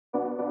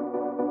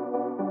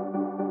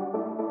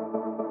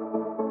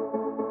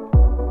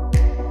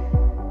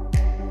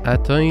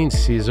atteindre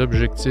ses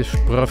objectifs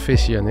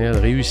professionnels,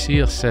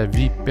 réussir sa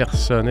vie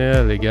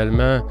personnelle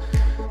également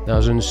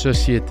dans une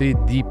société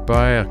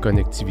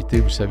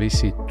d'hyper-connectivité. Vous savez,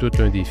 c'est tout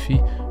un défi.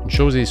 Une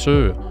chose est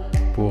sûre,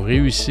 pour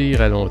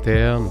réussir à long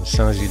terme,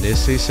 sans y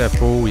laisser sa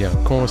peau et en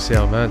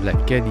conservant de la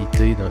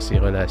qualité dans ses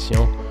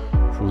relations,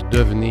 il faut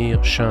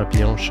devenir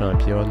champion,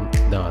 championne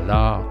dans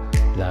l'art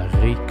de la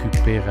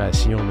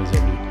récupération, mes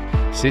amis.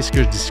 C'est ce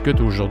que je discute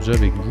aujourd'hui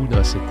avec vous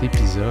dans cet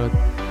épisode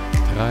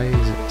 13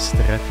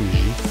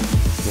 stratégies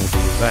pour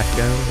des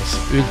vacances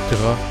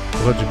ultra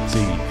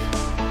productives.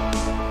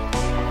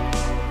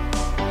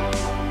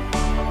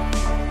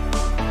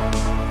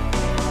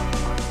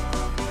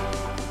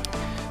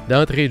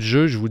 D'entrée de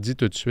jeu, je vous dis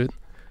tout de suite,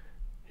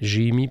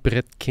 j'ai mis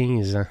près de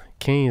 15 ans.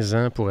 15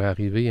 ans pour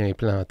arriver à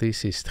implanter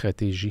ces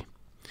stratégies.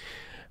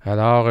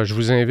 Alors, je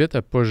vous invite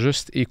à pas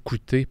juste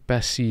écouter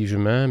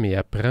passivement, mais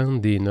à prendre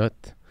des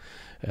notes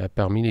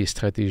parmi les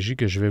stratégies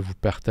que je vais vous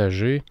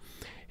partager.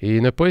 Et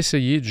ne pas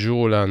essayer du jour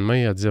au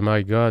lendemain à dire «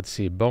 My God,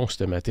 c'est bon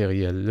ce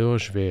matériel-là,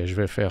 je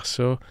vais faire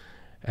ça ».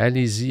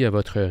 Allez-y à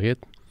votre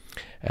rythme.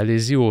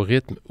 Allez-y au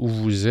rythme où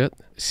vous êtes.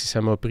 Si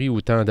ça m'a pris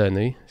autant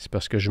d'années, c'est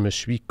parce que je me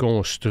suis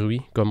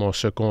construit, comme on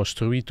se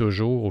construit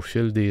toujours au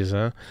fil des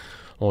ans.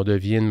 On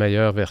devient une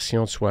meilleure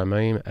version de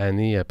soi-même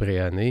année après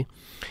année.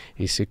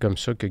 Et c'est comme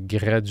ça que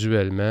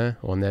graduellement,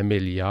 on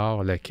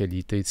améliore la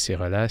qualité de ses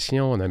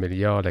relations, on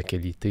améliore la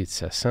qualité de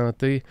sa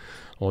santé,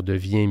 on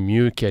devient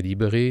mieux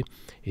calibré.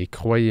 Et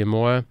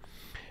croyez-moi,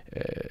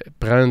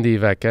 prendre des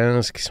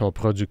vacances qui sont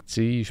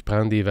productives,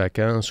 prendre des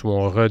vacances où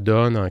on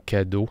redonne en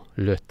cadeau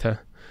le temps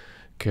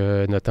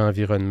que notre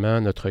environnement,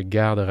 notre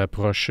garde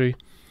rapprochée,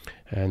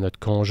 notre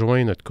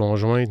conjoint, notre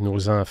conjointe,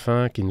 nos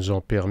enfants qui nous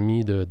ont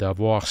permis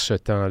d'avoir ce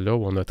temps-là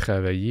où on a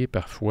travaillé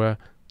parfois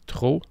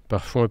trop,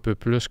 parfois un peu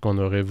plus qu'on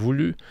aurait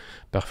voulu,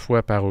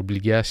 parfois par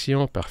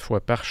obligation, parfois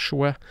par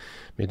choix,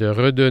 mais de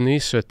redonner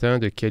ce temps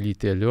de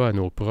qualité-là à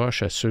nos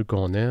proches, à ceux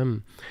qu'on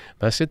aime,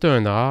 c'est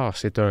un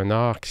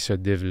art qui se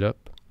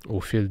développe au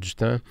fil du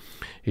temps.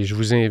 Et je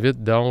vous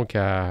invite donc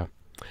à,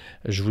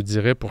 je vous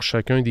dirais pour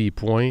chacun des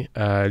points,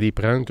 à les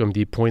prendre comme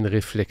des points de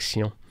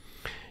réflexion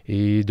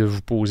et de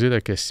vous poser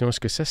la question, est-ce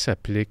que ça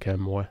s'applique à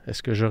moi?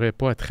 Est-ce que j'aurais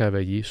pas à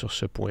travailler sur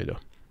ce point-là?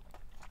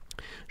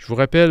 Je vous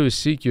rappelle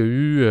aussi qu'il y a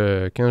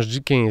eu, quand je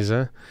dis 15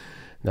 ans,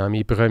 dans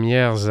mes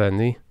premières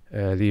années,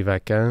 les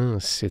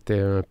vacances, c'était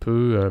un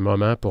peu un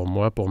moment pour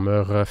moi pour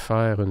me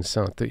refaire une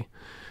santé.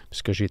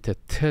 Parce que j'étais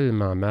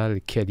tellement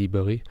mal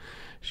calibré,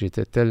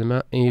 j'étais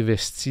tellement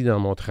investi dans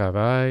mon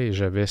travail,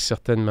 j'avais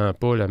certainement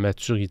pas la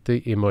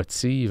maturité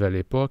émotive à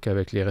l'époque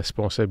avec les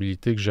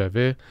responsabilités que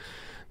j'avais.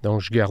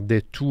 Donc, je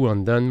gardais tout en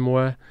dedans de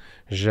moi.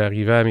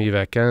 J'arrivais à mes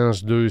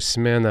vacances 2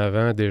 semaines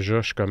avant.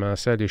 Déjà, je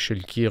commençais à aller chez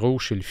le chiro,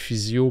 chez le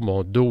physio.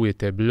 Mon dos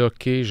était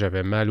bloqué.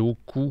 J'avais mal au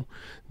cou,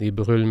 des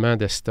brûlements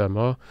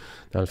d'estomac.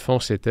 Dans le fond,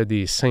 c'était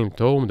des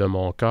symptômes de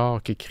mon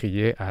corps qui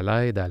criaient « à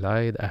l'aide,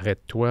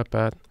 arrête-toi,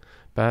 Pat.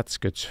 Pat, ce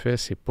que tu fais,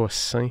 c'est pas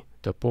sain.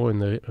 Tu n'as pas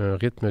un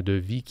rythme de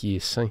vie qui est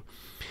sain. »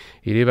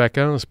 Et les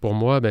vacances, pour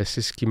moi,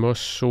 c'est ce qui m'a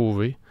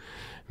sauvé.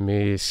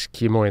 Mais ce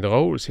qui est moins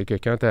drôle, c'est que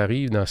quand tu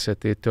arrives dans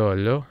cet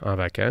état-là, en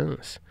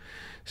vacances,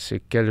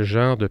 c'est quel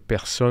genre de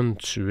personne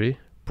tu es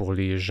pour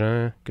les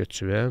gens que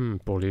tu aimes,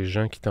 pour les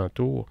gens qui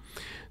t'entourent.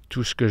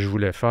 Tout ce que je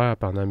voulais faire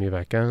pendant mes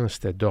vacances,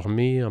 c'était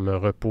dormir, me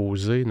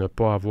reposer, ne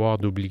pas avoir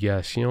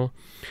d'obligations.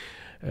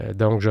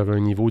 Donc, j'avais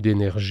un niveau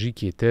d'énergie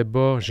qui était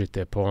bas,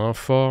 j'étais pas en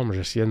forme,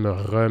 j'essayais de me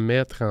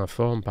remettre en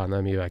forme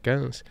pendant mes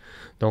vacances.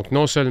 Donc,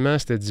 non seulement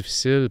c'était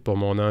difficile pour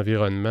mon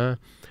environnement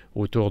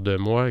autour de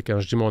moi,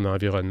 quand je dis mon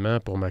environnement,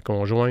 pour ma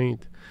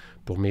conjointe,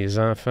 pour mes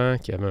enfants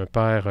qui avaient un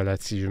père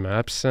relativement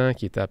absent,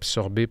 qui était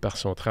absorbé par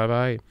son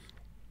travail,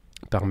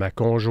 par ma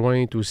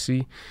conjointe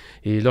aussi.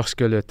 Et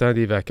lorsque le temps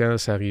des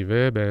vacances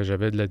arrivait,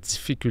 j'avais de la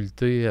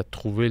difficulté à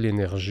trouver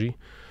l'énergie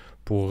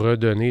pour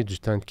redonner du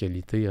temps de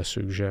qualité à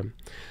ceux que j'aime.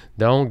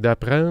 Donc,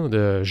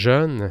 d'apprendre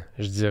jeune,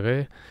 je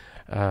dirais,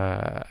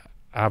 à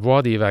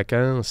avoir des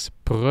vacances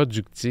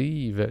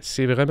productives,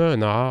 c'est vraiment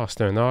un art,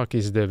 c'est un art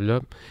qui se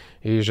développe.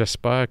 Et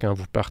j'espère qu'en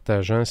vous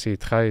partageant ces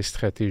 13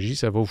 stratégies,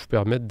 ça va vous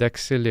permettre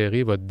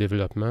d'accélérer votre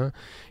développement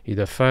et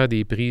de faire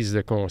des prises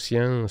de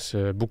conscience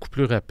beaucoup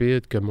plus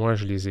rapides que moi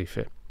je les ai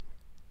fait.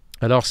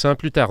 Alors, sans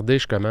plus tarder,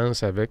 je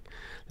commence avec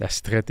la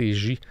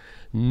stratégie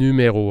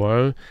numéro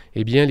 1.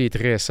 Eh bien, elle est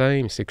très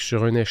simple, c'est que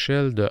sur une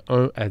échelle de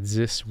 1 à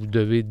 10, vous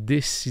devez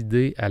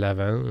décider à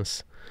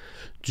l'avance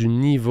du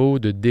niveau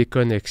de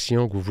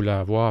déconnexion que vous voulez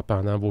avoir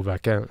pendant vos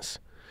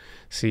vacances.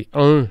 C'est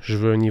 1, je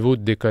veux un niveau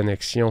de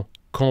déconnexion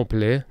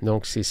complet,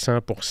 donc c'est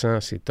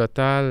 100%, c'est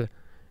total,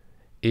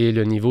 et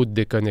le niveau de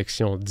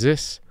déconnexion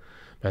 10,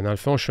 dans le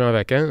fond, je suis en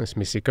vacances,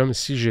 mais c'est comme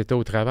si j'étais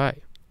au travail.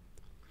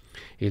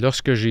 Et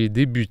lorsque j'ai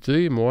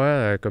débuté,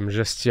 moi, comme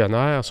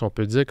gestionnaire, si on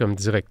peut dire comme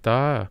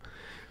directeur,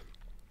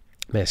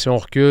 si on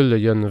recule,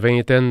 il y a une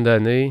vingtaine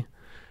d'années,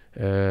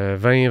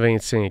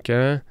 20-25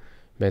 ans,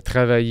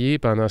 travailler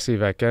pendant ces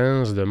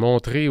vacances, de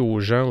montrer aux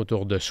gens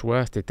autour de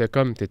soi, t'étais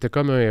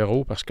comme un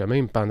héros parce que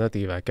même pendant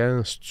tes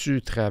vacances,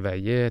 tu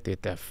travaillais, tu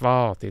étais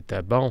fort, tu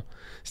étais bon,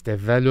 c'était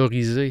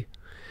valorisé.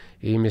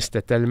 mais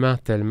c'était tellement,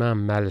 tellement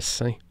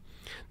malsain.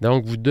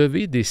 Donc, vous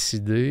devez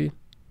décider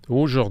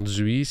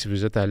aujourd'hui, si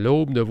vous êtes à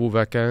l'aube de vos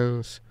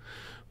vacances,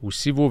 ou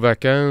si vos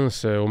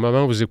vacances, au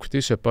moment où vous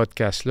écoutez ce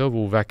podcast-là,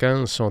 vos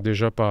vacances sont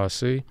déjà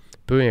passées,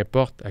 peu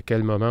importe à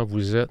quel moment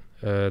vous êtes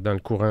dans le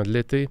courant de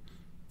l'été,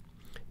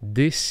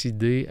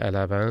 décidez à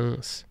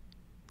l'avance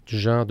du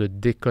genre de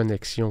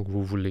déconnexion que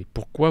vous voulez.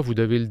 Pourquoi vous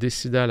devez le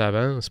décider à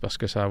l'avance? Parce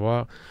que ça va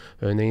avoir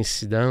une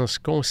incidence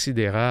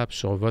considérable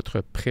sur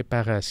votre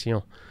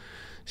préparation.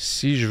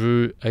 Si je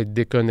veux être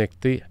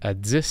déconnecté à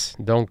 10,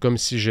 donc comme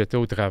si j'étais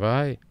au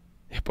travail,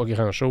 il n'y a pas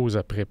grand-chose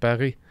à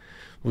préparer.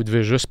 Vous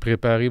devez juste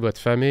préparer votre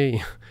famille,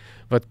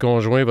 votre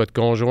conjoint, votre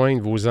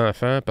conjointe, vos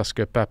enfants, parce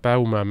que papa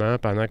ou maman,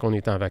 pendant qu'on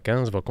est en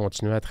vacances, va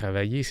continuer à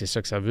travailler. C'est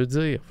ça que ça veut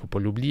dire. Il ne faut pas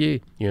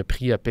l'oublier. Il y a un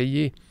prix à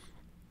payer.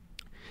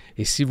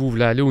 Et si vous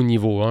voulez aller au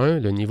niveau 1,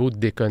 le niveau de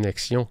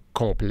déconnexion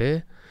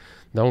complet,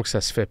 donc ça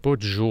ne se fait pas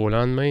du jour au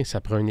lendemain.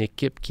 Ça prend une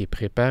équipe qui est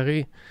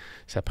préparée.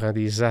 Ça prend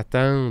des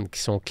attentes qui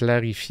sont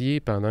clarifiées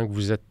pendant que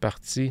vous êtes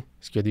parti.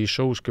 Est-ce qu'il y a des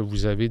choses que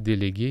vous avez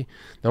déléguées?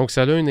 Donc,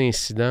 ça a une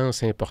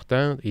incidence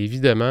importante. Et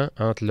évidemment,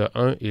 entre le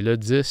 1 et le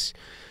 10,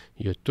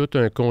 il y a tout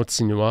un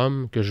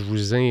continuum que je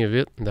vous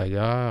invite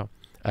d'ailleurs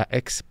à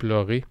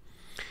explorer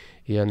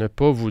et à ne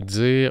pas vous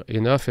dire «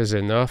 enough is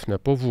enough », ne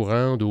pas vous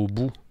rendre au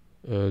bout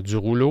du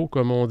rouleau,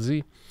 comme on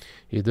dit,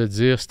 et de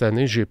dire « cette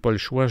année, je n'ai pas le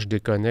choix, je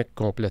déconnecte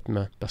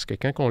complètement ». Parce que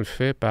quand on le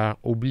fait par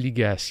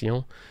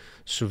obligation,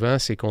 souvent,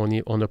 c'est qu'on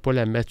n'a pas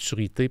la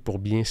maturité pour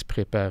bien se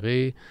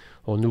préparer,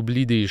 on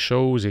oublie des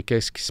choses et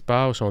qu'est-ce qui se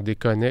passe? On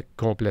déconnecte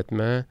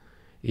complètement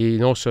et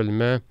non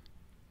seulement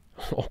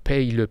on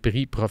paye le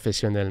prix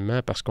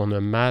professionnellement parce qu'on a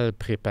mal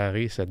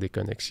préparé sa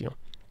déconnexion.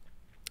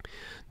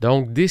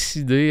 Donc,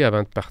 décidez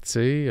avant de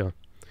partir,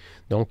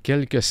 donc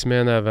quelques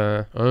semaines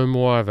avant, un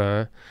mois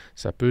avant,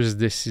 ça peut se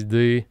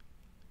décider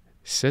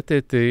cet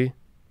été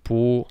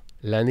pour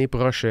l'année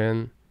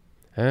prochaine.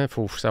 Il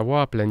faut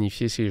savoir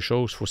planifier ces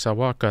choses, il faut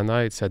savoir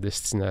connaître sa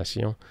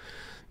destination.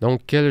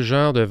 Donc, quel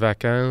genre de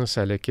vacances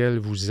à lesquelles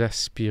vous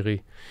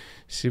aspirez?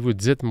 Si vous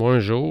dites, moi un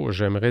jour,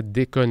 j'aimerais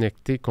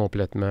déconnecter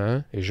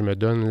complètement et je me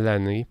donne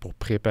l'année pour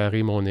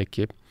préparer mon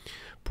équipe,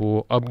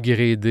 pour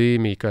upgrader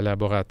mes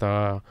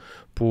collaborateurs,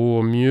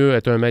 pour mieux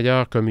être un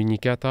meilleur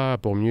communicateur,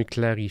 pour mieux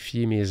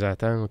clarifier mes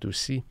attentes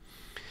aussi.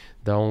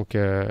 Donc,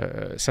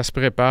 ça se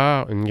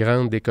prépare, une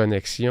grande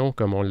déconnexion,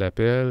 comme on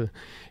l'appelle,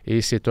 et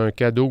c'est un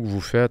cadeau que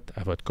vous faites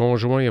à votre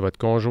conjoint, à votre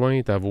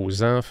conjointe, à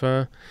vos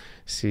enfants.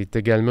 C'est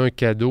également un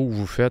cadeau que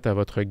vous faites à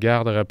votre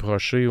garde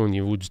rapprochée au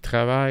niveau du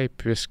travail,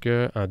 puisque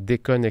en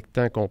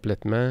déconnectant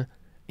complètement,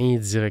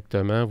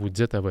 indirectement, vous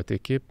dites à votre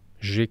équipe,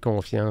 j'ai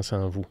confiance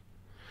en vous.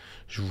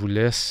 Je vous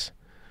laisse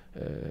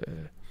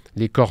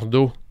les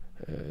cordeaux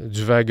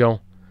du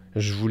wagon.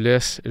 Je vous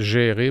laisse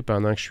gérer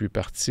pendant que je suis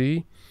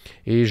parti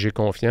et j'ai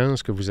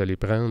confiance que vous allez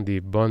prendre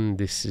des bonnes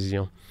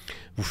décisions.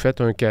 Vous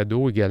faites un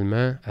cadeau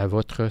également à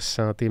votre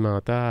santé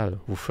mentale.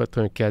 Vous faites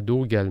un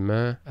cadeau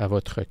également à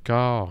votre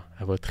corps,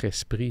 à votre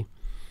esprit.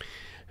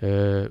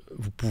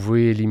 Vous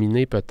pouvez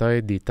éliminer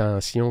peut-être des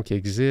tensions qui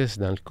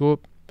existent dans le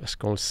couple, parce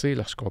qu'on le sait,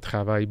 lorsqu'on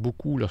travaille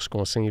beaucoup,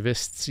 lorsqu'on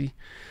s'investit,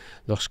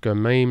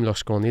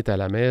 lorsqu'on est à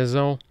la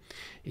maison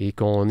et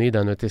qu'on est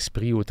dans notre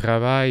esprit au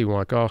travail ou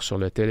encore sur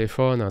le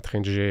téléphone en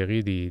train de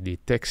gérer des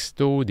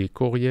textos, des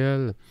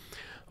courriels,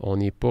 on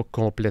n'est pas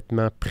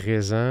complètement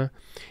présent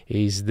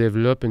et il se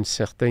développe un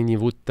certain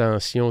niveau de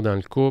tension dans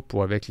le couple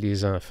ou avec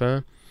les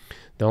enfants.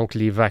 Donc,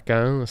 les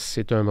vacances,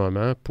 c'est un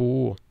moment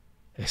pour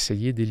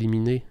essayer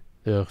d'éliminer,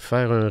 de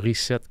faire un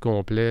reset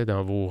complet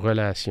dans vos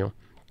relations.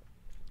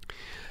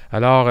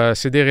 Alors,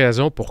 c'est des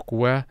raisons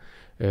pourquoi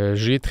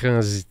j'ai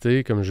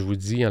transité, comme je vous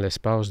dis, en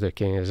l'espace de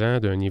 15 ans,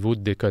 d'un niveau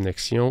de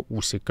déconnexion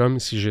où c'est comme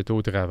si j'étais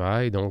au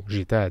travail, donc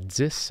j'étais à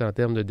 10 en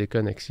termes de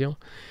déconnexion.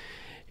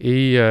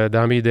 Et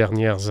dans mes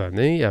dernières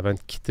années, avant de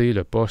quitter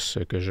le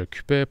poste que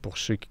j'occupais, pour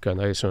ceux qui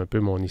connaissent un peu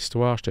mon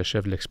histoire, j'étais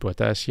chef de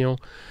l'exploitation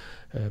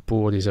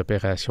pour les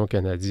opérations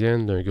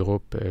canadiennes d'un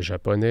groupe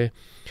japonais.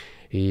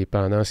 Et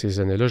pendant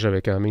ces années-là,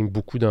 j'avais quand même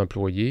beaucoup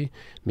d'employés.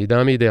 Mais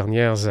dans mes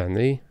dernières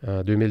années,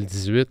 en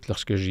 2018,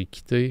 lorsque j'ai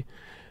quitté,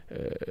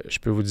 je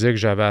peux vous dire que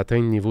j'avais atteint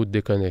le niveau de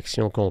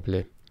déconnexion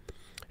complet.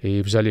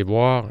 Et vous allez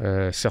voir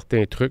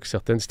certains trucs,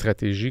 certaines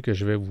stratégies que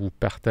je vais vous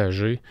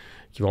partager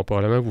qui vont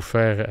probablement vous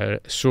faire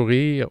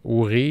sourire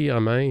ou rire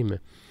même,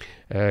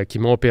 qui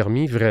m'ont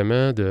permis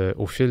vraiment,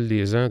 au fil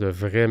des ans, de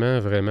vraiment,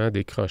 vraiment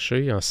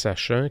décrocher en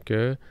sachant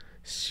que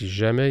si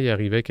jamais il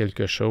arrivait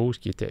quelque chose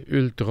qui était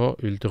ultra,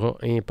 ultra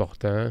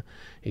important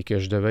et que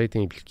je devais être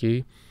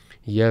impliqué,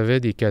 il y avait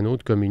des canaux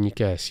de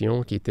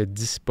communication qui étaient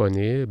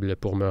disponibles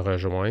pour me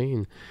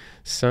rejoindre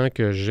sans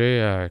que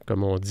j'aie,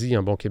 comme on dit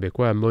en bon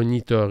québécois, à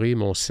monitorer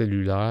mon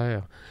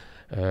cellulaire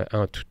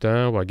en tout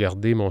temps ou à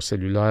garder mon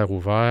cellulaire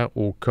ouvert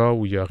au cas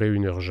où il y aurait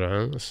une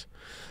urgence.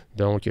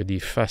 Donc, il y a des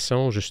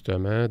façons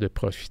justement de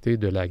profiter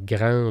de la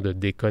grande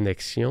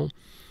déconnexion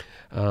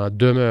en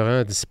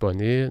demeurant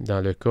disponible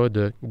dans le cas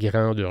de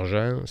grande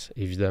urgence.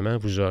 Évidemment,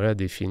 vous aurez à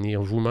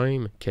définir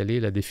vous-même quelle est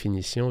la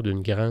définition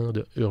d'une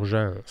grande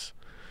urgence.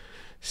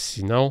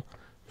 Sinon,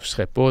 vous ne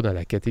serez pas dans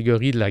la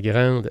catégorie de la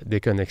grande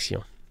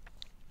déconnexion.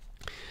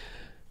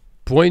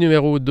 Point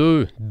numéro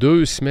 2,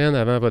 2 semaines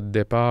avant votre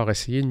départ,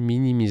 essayez de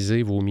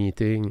minimiser vos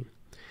meetings.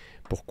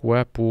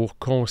 Pourquoi? Pour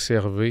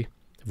conserver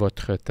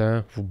votre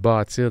temps, vous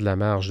bâtir de la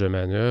marge de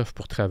manœuvre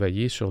pour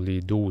travailler sur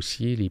les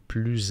dossiers les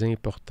plus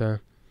importants,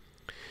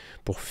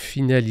 pour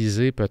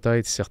finaliser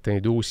peut-être certains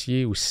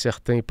dossiers ou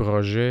certains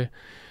projets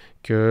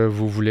que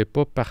vous ne voulez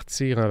pas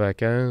partir en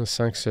vacances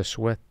sans que ce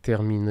soit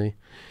terminé.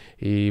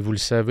 Et vous le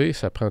savez,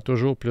 ça prend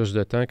toujours plus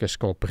de temps que ce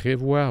qu'on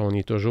prévoit. On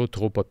est toujours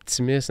trop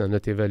optimiste dans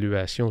notre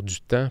évaluation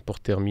du temps pour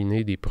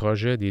terminer des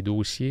projets, des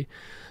dossiers.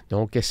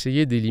 Donc,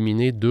 essayez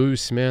d'éliminer 2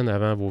 semaines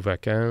avant vos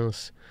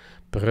vacances.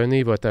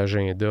 Prenez votre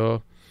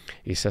agenda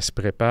et ça se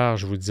prépare,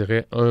 je vous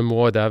dirais, 1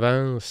 mois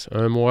d'avance,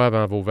 1 mois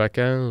avant vos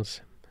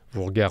vacances.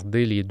 Vous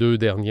regardez les 2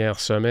 dernières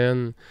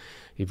semaines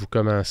et vous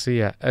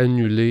commencez à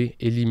annuler,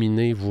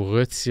 éliminer, vous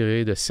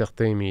retirer de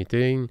certains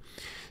meetings.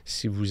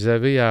 Si vous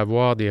avez à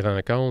avoir des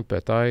rencontres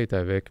peut-être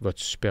avec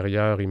votre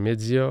supérieur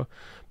immédiat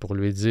pour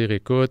lui dire «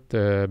 Écoute,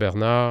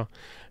 Bernard,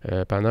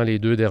 pendant les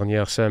 2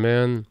 dernières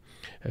semaines,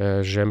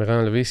 j'aimerais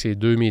enlever ces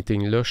 2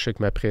 meetings-là. Je sais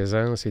que ma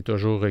présence est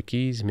toujours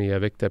requise, mais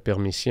avec ta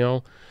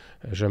permission,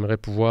 j'aimerais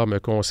pouvoir me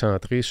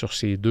concentrer sur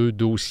ces 2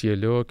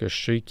 dossiers-là que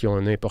je sais qui ont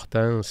une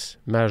importance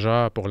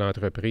majeure pour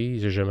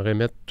l'entreprise et j'aimerais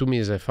mettre tous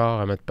mes efforts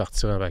avant de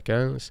partir en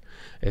vacances.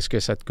 Est-ce que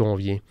ça te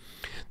convient? »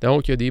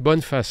 Donc, il y a des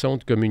bonnes façons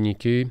de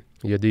communiquer.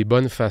 Il y a des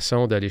bonnes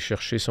façons d'aller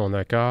chercher son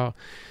accord.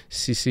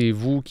 Si c'est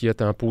vous qui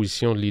êtes en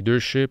position de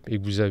leadership et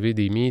que vous avez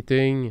des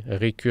meetings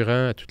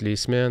récurrents toutes les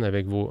semaines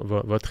avec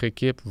votre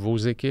équipe, vos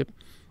équipes,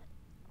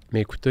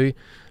 mais écoutez,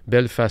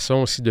 belle façon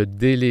aussi de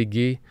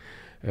déléguer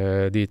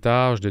des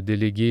tâches, de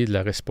déléguer de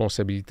la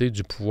responsabilité,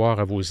 du pouvoir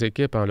à vos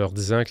équipes en leur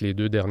disant que les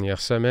 2 dernières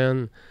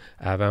semaines,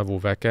 avant vos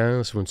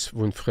vacances,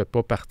 vous ne ferez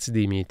pas partie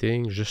des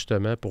meetings,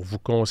 justement pour vous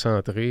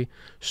concentrer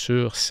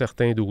sur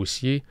certains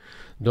dossiers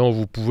dont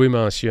vous pouvez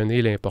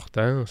mentionner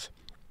l'importance.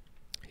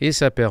 Et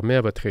ça permet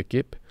à votre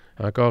équipe,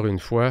 encore une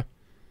fois,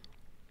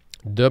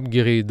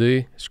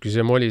 d'upgrader,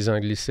 excusez-moi les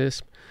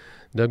anglicismes,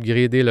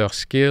 d'upgrader leurs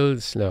skills,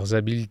 leurs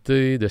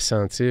habiletés, de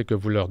sentir que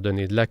vous leur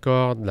donnez de la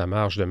corde, de la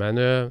marge de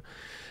manœuvre,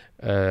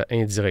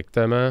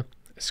 indirectement,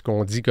 ce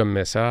qu'on dit comme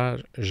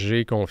message,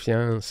 j'ai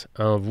confiance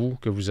en vous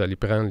que vous allez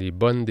prendre les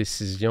bonnes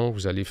décisions,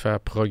 vous allez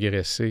faire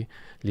progresser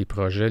les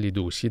projets, les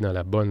dossiers dans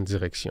la bonne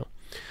direction.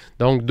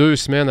 Donc, 2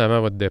 semaines avant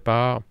votre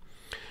départ,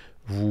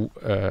 vous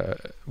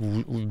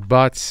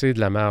bâtissez de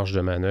la marge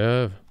de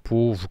manœuvre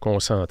pour vous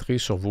concentrer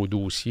sur vos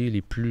dossiers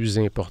les plus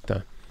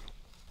importants.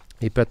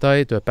 Et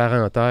peut-être,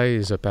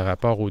 parenthèse par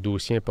rapport aux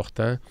dossiers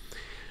importants,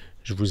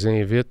 je vous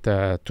invite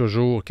à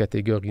toujours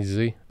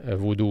catégoriser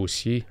vos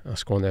dossiers en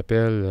ce qu'on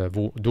appelle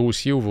vos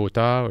dossiers ou vos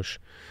tâches,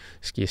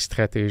 ce qui est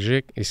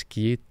stratégique et ce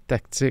qui est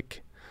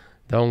tactique.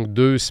 Donc,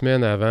 2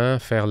 semaines avant,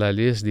 faire la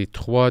liste des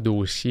 3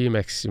 dossiers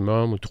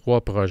maximum ou 3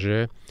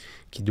 projets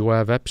qui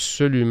doivent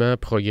absolument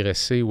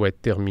progresser ou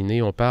être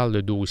terminés. On parle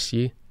de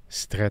dossiers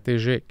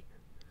stratégiques.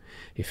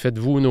 Et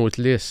faites-vous une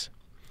autre liste.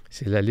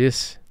 C'est la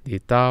liste des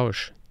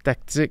tâches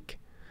tactiques.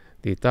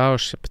 Des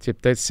tâches, c'est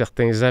peut-être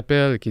certains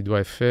appels qui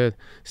doivent être faits,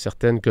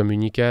 certaines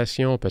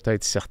communications,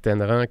 peut-être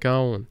certaines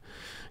rencontres,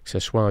 que ce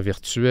soit en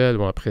virtuel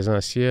ou en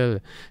présentiel.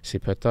 C'est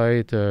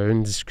peut-être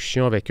une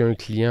discussion avec un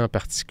client en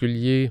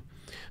particulier,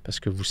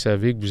 parce que vous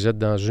savez que vous êtes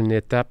dans une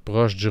étape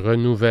proche du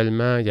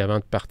renouvellement et avant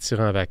de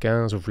partir en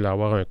vacances, vous voulez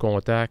avoir un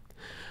contact,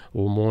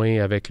 au moins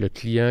avec le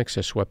client, que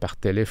ce soit par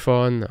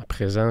téléphone, en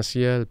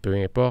présentiel, peu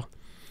importe.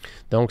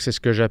 Donc, c'est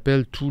ce que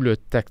j'appelle tout le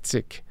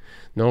tactique.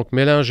 Donc,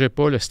 mélangez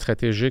pas le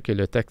stratégique et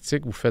le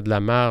tactique. Vous faites de la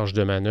marge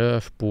de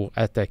manœuvre pour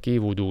attaquer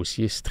vos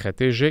dossiers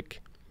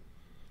stratégiques.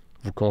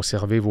 Vous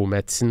conservez vos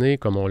matinées,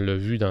 comme on l'a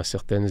vu dans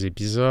certains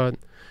épisodes,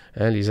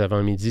 les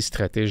avant-midi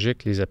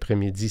stratégiques, les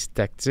après-midi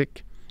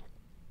tactiques.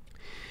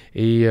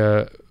 Et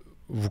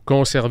vous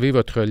conservez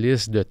votre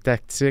liste de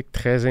tactiques,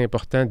 très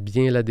important de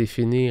bien la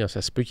définir.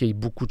 Ça se peut qu'il y ait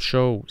beaucoup de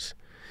choses,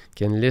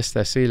 qu'il y ait une liste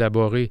assez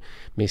élaborée,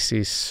 mais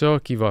c'est ça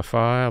qui va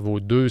faire vos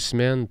 2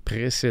 semaines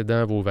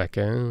précédant vos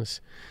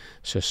vacances.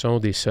 Ce sont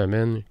des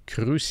semaines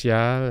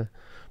cruciales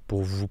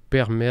pour vous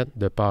permettre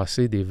de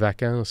passer des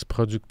vacances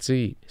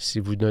productives. Si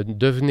vous ne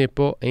devenez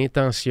pas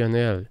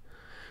intentionnel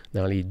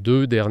dans les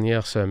 2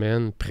 dernières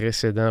semaines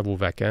précédant vos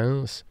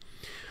vacances,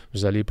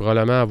 vous allez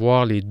probablement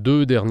avoir les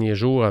 2 derniers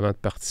jours avant de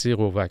partir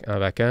en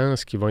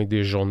vacances qui vont être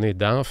des journées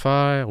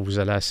d'enfer où vous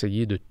allez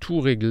essayer de tout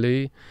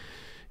régler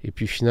et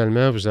puis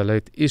finalement, vous allez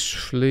être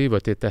essoufflé,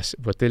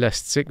 votre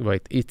élastique va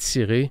être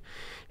étiré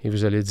et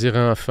vous allez dire «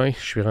 Enfin,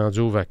 je suis rendu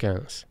aux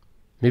vacances ».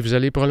 Mais vous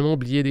allez probablement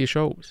oublier des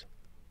choses.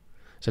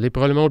 Vous allez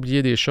probablement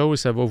oublier des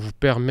choses, ça va vous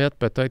permettre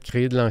peut-être de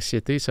créer de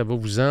l'anxiété, ça va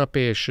vous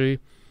empêcher,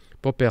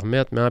 pas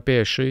permettre, mais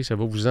empêcher, ça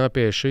va vous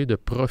empêcher de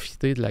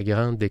profiter de la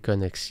grande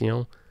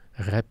déconnexion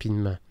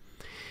rapidement.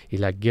 Et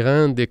la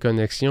grande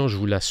déconnexion, je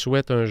vous la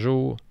souhaite un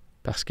jour,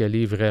 parce qu'elle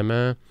est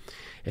vraiment,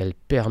 elle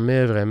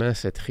permet vraiment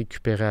cette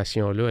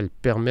récupération-là, elle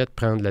permet de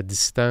prendre la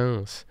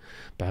distance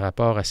par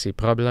rapport à ses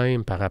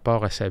problèmes, par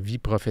rapport à sa vie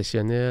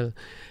professionnelle.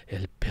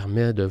 Elle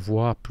permet de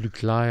voir plus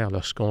clair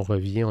lorsqu'on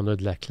revient, on a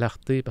de la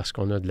clarté parce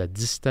qu'on a de la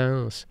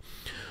distance.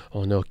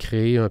 On a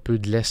créé un peu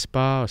de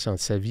l'espace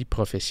entre sa vie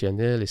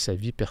professionnelle et sa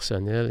vie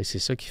personnelle et c'est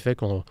ça qui fait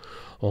qu'on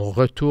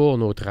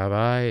retourne au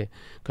travail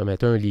comme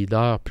étant un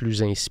leader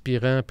plus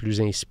inspirant, plus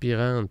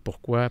inspirante.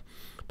 Pourquoi?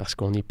 Parce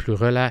qu'on est plus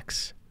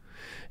relax.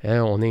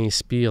 Hein? On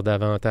inspire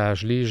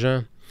davantage les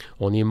gens.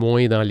 On est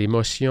moins dans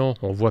l'émotion.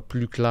 On voit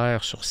plus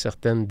clair sur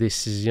certaines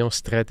décisions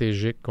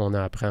stratégiques qu'on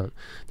a à prendre.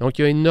 Donc,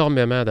 il y a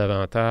énormément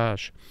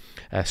d'avantages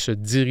à se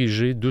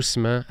diriger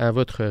doucement à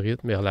votre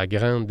rythme vers la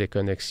grande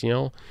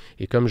déconnexion.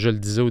 Et comme je le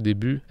disais au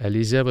début,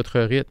 allez-y à votre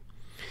rythme.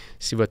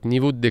 Si votre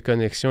niveau de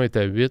déconnexion est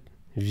à 8,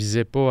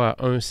 visez pas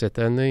à 1 cette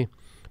année.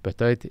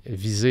 Peut-être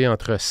visez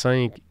entre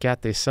 5,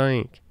 4 et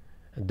 5.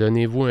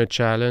 Donnez-vous un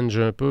challenge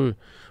un peu.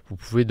 Vous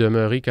pouvez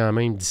demeurer quand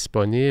même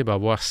disponible,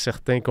 avoir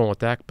certains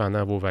contacts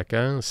pendant vos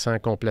vacances sans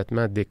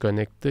complètement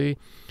déconnecter.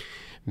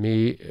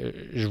 Mais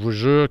je vous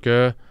jure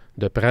que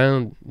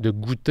de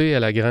goûter à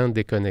la grande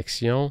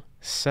déconnexion,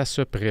 ça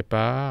se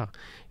prépare.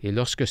 Et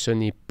lorsque ce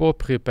n'est pas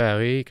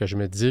préparé, que je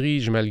me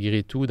dirige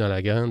malgré tout dans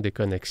la grande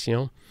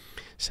déconnexion,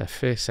 ça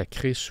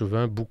crée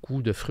souvent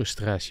beaucoup de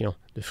frustration.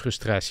 De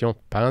frustration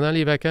pendant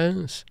les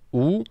vacances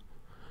ou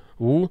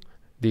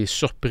des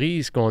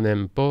surprises qu'on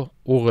n'aime pas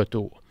au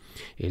retour.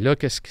 Et là,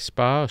 qu'est-ce qui se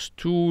passe?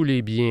 Tous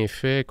les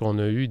bienfaits qu'on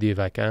a eus des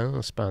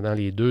vacances pendant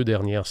les 2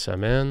 dernières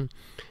semaines,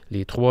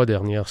 les 3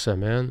 dernières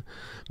semaines,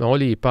 on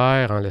les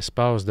perd en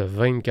l'espace de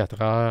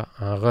 24 heures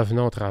en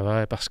revenant au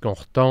travail parce qu'on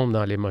retombe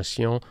dans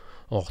l'émotion,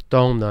 on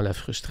retombe dans la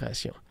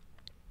frustration.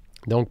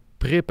 Donc,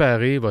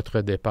 préparez votre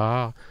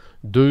départ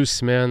 2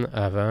 semaines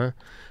avant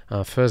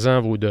en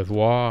faisant vos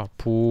devoirs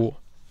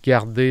pour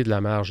garder de la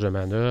marge de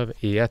manœuvre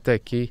et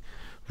attaquer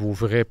vos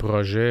vrais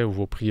projets ou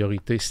vos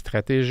priorités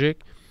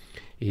stratégiques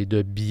et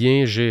de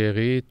bien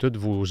gérer toutes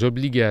vos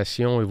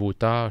obligations et vos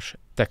tâches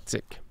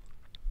tactiques.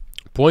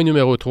 Point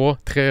numéro 3,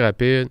 très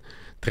rapide,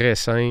 très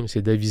simple,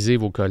 c'est d'aviser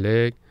vos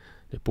collègues,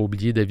 de ne pas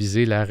oublier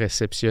d'aviser la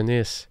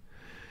réceptionniste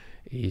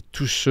et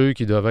tous ceux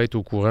qui doivent être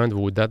au courant de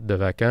vos dates de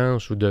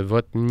vacances ou de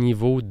votre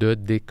niveau de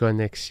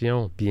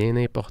déconnexion, bien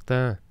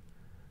important.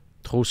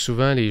 Trop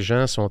souvent, les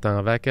gens sont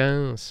en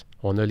vacances,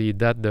 on a les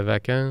dates de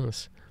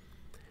vacances,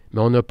 mais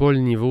on n'a pas le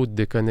niveau de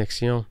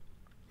déconnexion.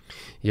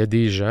 Il y a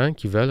des gens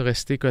qui veulent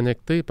rester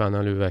connectés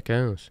pendant leurs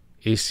vacances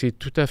et c'est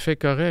tout à fait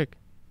correct.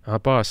 En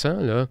passant,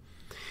 là,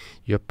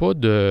 il n'y a pas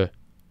de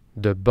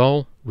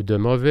bon ou de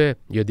mauvais.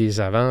 Il y a des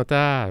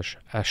avantages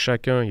à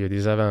chacun. Il y a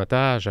des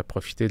avantages à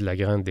profiter de la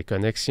grande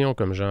déconnexion,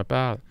 comme j'en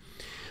parle.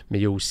 Mais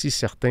il y a aussi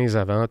certains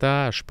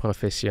avantages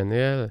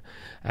professionnels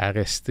à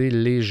rester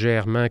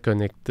légèrement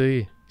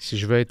connecté. Si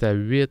je veux être à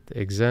 8,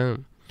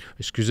 exemple,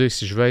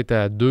 si je veux être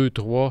à 2,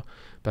 3,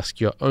 parce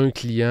qu'il y a un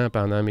client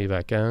pendant mes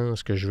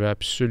vacances, que je veux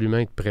absolument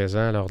être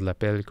présent lors de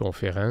l'appel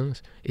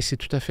conférence, et c'est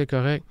tout à fait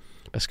correct,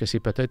 parce que c'est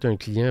peut-être un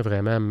client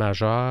vraiment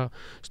majeur,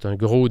 c'est un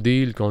gros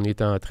deal qu'on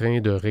est en train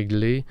de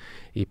régler,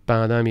 et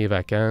pendant mes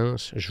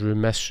vacances, je veux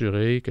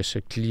m'assurer que ce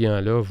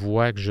client-là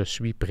voit que je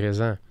suis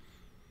présent.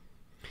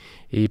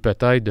 Et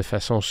peut-être de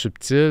façon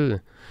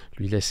subtile,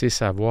 lui laisser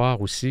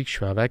savoir aussi que je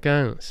suis en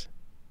vacances,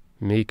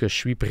 mais que je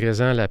suis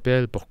présent à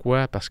l'appel.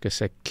 Pourquoi? Parce que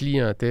sa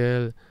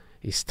clientèle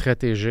est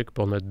stratégique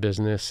pour notre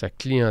business. Sa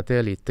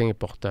clientèle est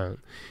importante.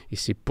 Et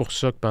c'est pour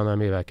ça que pendant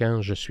mes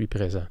vacances, je suis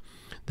présent.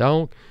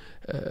 Donc,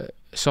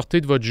 sortez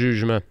de votre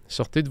jugement.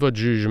 Sortez de votre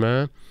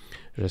jugement.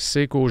 Je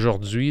sais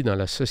qu'aujourd'hui, dans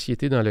la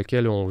société dans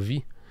laquelle on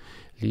vit,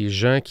 les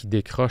gens qui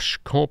décrochent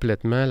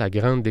complètement la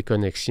grande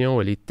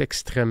déconnexion, elle est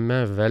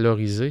extrêmement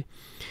valorisée.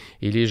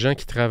 Et les gens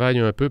qui travaillent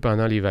un peu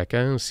pendant les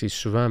vacances, c'est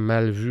souvent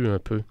mal vu un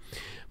peu.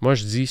 Moi,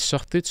 je dis,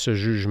 sortez de ce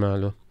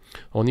jugement-là.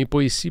 On n'est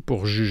pas ici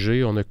pour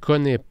juger, on ne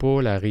connaît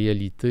pas la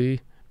réalité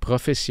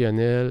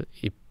professionnelle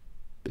et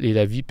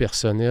la vie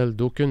personnelle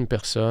d'aucune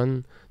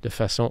personne de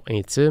façon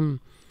intime.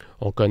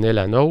 On connaît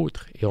la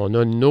nôtre et on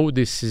a nos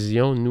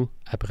décisions, nous,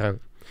 à prendre.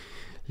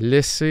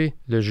 Laissez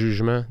le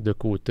jugement de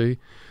côté.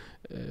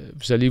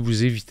 Vous allez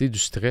vous éviter du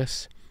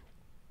stress.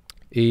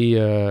 Et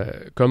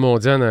comme on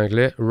dit en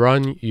anglais, «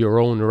 run your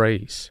own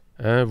race ».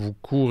 Hein? Vous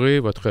courez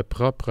votre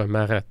propre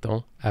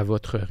marathon à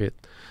votre rythme.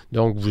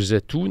 Donc, vous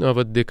êtes où dans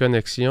votre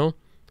déconnexion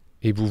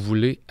et vous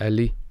voulez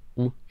aller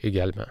où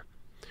également.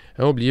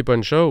 N'oubliez pas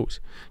une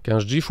chose, quand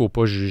je dis qu'il ne faut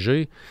pas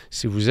juger,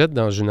 si vous êtes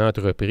dans une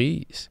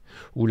entreprise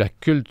où la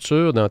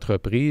culture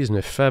d'entreprise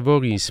ne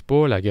favorise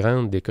pas la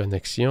grande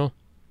déconnexion,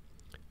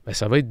 bien,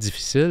 ça va être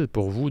difficile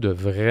pour vous de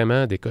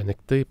vraiment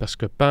déconnecter parce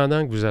que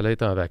pendant que vous allez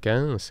être en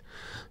vacances,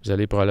 vous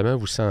allez probablement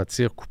vous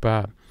sentir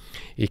coupable.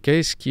 Et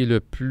qu'est-ce qui est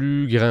le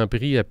plus grand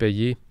prix à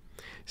payer?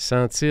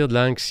 Sentir de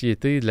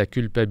l'anxiété et de la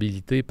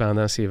culpabilité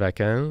pendant ces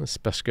vacances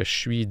parce que je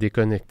suis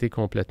déconnecté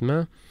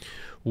complètement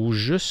ou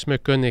juste me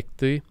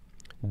connecter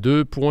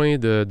 2 points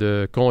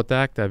de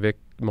contact avec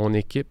mon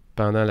équipe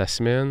pendant la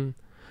semaine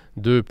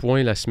 2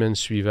 points la semaine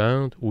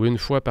suivante ou une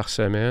fois par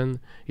semaine.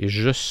 Et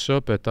juste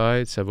ça,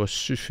 peut-être, ça va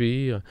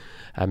suffire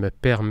à me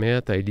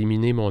permettre à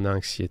éliminer mon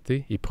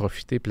anxiété et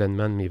profiter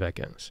pleinement de mes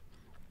vacances.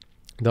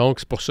 Donc,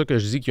 c'est pour ça que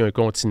je dis qu'il y a un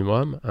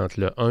continuum entre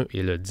le 1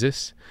 et le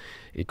 10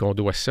 et qu'on ne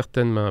doit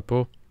certainement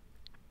pas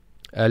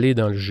aller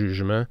dans le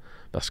jugement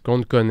parce qu'on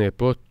ne connaît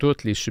pas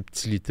toutes les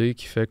subtilités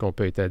qui font qu'on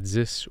peut être à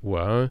 10 ou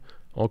à 1.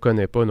 On ne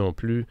connaît pas non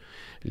plus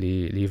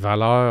les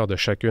valeurs de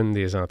chacune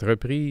des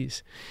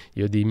entreprises.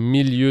 Il y a des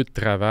milieux de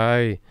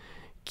travail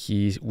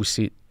où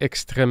c'est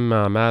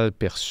extrêmement mal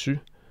perçu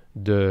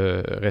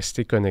de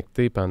rester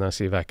connecté pendant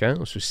ses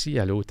vacances aussi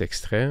à l'autre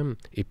extrême.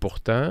 Et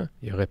pourtant,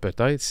 il y aurait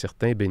peut-être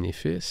certains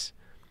bénéfices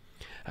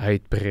à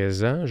être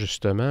présent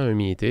justement à un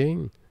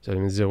meeting. Vous allez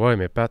me dire « Ouais,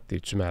 mais Pat,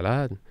 es-tu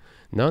malade? »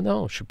 Non,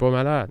 non, je ne suis pas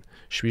malade.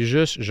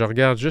 Je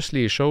regarde juste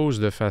les choses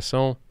de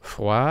façon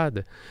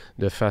froide,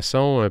 de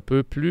façon un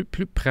peu plus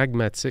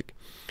pragmatique.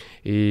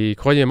 Et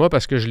croyez-moi,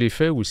 parce que je l'ai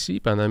fait aussi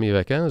pendant mes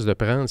vacances, de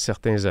prendre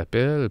certains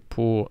appels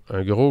pour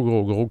un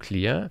gros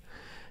client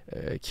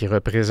qui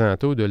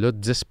représentait au-delà de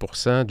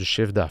 10% du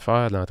chiffre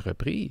d'affaires de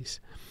l'entreprise.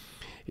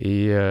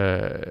 Et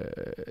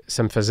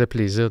ça me faisait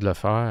plaisir de le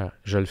faire.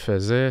 Je le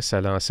faisais,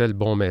 ça lançait le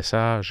bon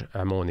message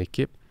à mon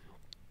équipe.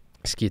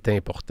 Ce qui est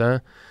important,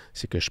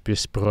 c'est que je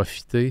puisse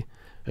profiter,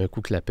 un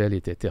coup que l'appel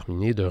était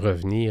terminé, de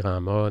revenir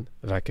en mode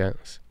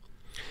vacances.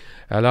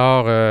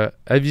 Alors,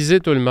 avisez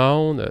tout le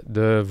monde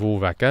de vos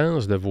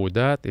vacances, de vos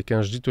dates, et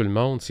quand je dis tout le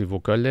monde, c'est vos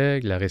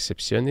collègues, la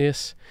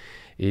réceptionniste,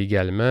 et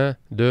également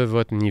de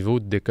votre niveau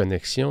de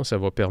déconnexion. Ça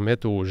va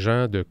permettre aux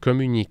gens de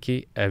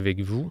communiquer avec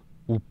vous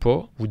ou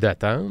pas, ou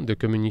d'attendre, de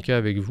communiquer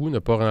avec vous, ne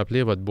pas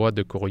remplir votre boîte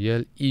de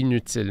courriel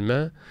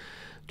inutilement,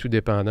 tout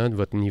dépendant de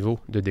votre niveau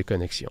de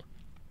déconnexion.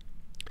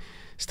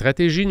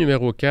 Stratégie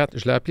numéro 4,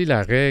 je l'ai appelée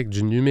la règle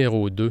du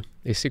numéro 2.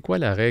 Et c'est quoi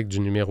la règle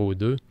du numéro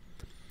 2?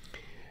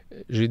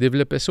 J'ai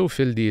développé ça au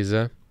fil des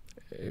ans.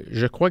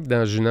 Je crois que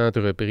dans une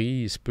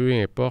entreprise, peu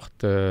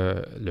importe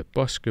le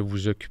poste que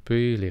vous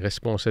occupez, les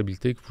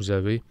responsabilités que vous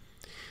avez,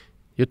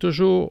 il y a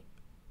toujours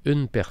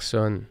une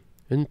personne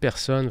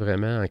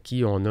vraiment en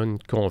qui on a une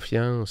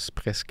confiance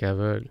presque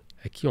aveugle,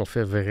 à qui on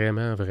fait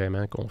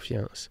vraiment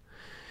confiance.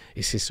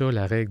 Et c'est ça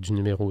la règle du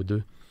numéro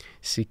 2.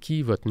 C'est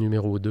qui votre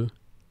numéro 2?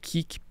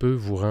 Qui peut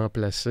vous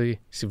remplacer?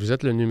 Si vous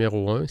êtes le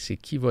numéro 1, c'est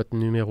qui votre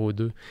numéro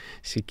 2?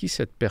 C'est qui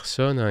cette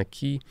personne en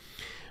qui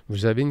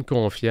vous avez une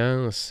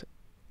confiance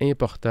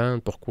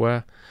importante?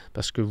 Pourquoi?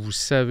 Parce que vous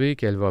savez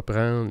qu'elle va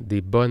prendre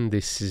des bonnes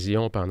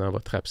décisions pendant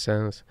votre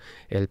absence.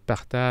 Elle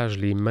partage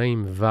les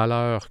mêmes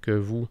valeurs que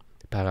vous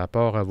par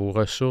rapport à vos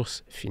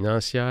ressources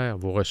financières,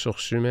 vos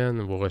ressources humaines,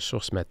 vos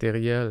ressources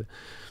matérielles.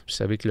 Vous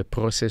savez que le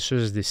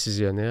processus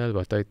décisionnel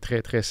va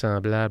être très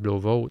semblable au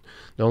vôtre.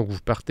 Donc, vous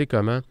partez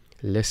comment?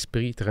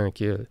 L'esprit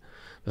tranquille.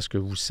 Parce que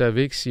vous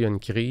savez que s'il y a une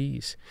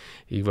crise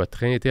et que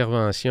votre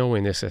intervention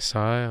est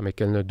nécessaire, mais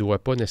qu'elle ne doit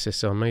pas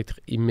nécessairement être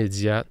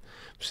immédiate,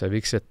 vous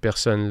savez que cette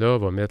personne-là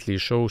va mettre les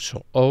choses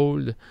sur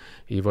hold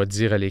et va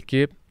dire à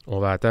l'équipe, on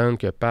va attendre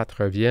que Pat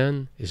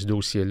revienne et ce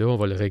dossier-là, on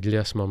va le régler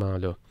à ce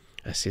moment-là.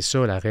 C'est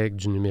ça la règle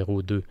du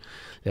numéro 2.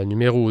 La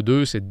numéro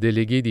 2, c'est de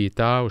déléguer des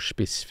tâches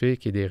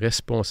spécifiques et des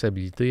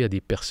responsabilités à des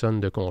personnes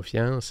de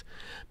confiance,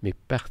 mais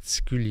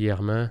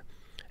particulièrement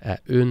à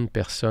une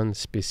personne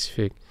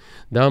spécifique.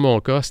 Dans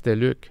mon cas, c'était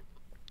Luc,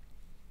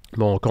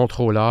 mon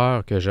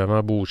contrôleur que j'avais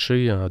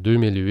embauché en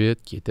 2008,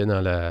 qui était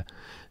dans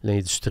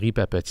l'industrie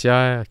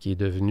papetière, qui est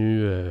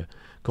devenu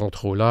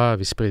contrôleur,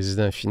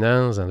 vice-président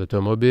finance dans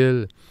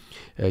l'automobile,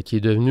 qui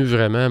est devenu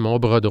vraiment mon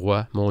bras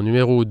droit, mon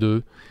numéro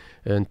 2,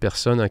 une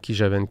personne en qui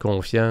j'avais une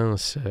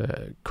confiance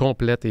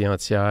complète et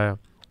entière,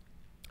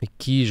 et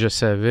qui je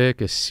savais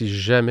que si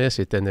jamais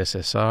c'était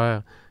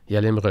nécessaire, il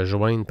allait me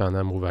rejoindre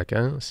pendant mes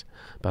vacances.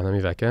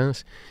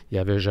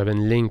 J'avais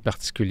une ligne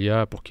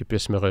particulière pour qu'il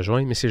puisse me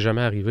rejoindre, mais c'est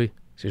jamais arrivé.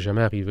 C'est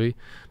jamais arrivé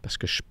parce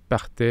que je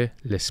partais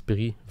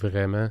l'esprit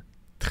vraiment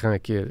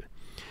tranquille.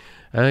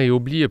 Et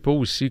n'oubliez pas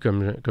aussi,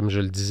 comme je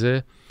le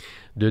disais,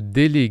 de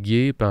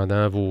déléguer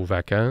pendant vos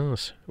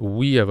vacances,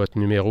 oui, à votre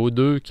numéro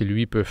 2, qui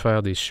lui peut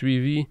faire des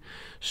suivis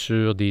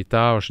sur des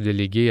tâches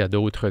déléguées à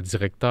d'autres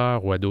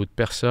directeurs ou à d'autres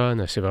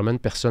personnes. C'est vraiment une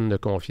personne de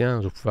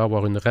confiance. Vous pouvez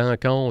avoir une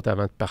rencontre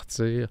avant de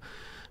partir.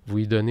 Vous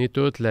lui donnez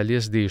toute la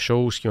liste des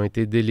choses qui ont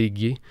été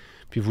déléguées,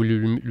 puis vous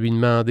lui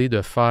demandez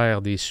de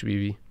faire des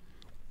suivis.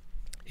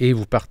 Et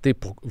vous partez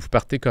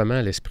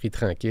comment? L'esprit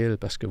tranquille,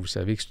 parce que vous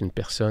savez que c'est une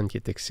personne qui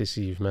est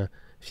excessivement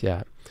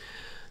fiable.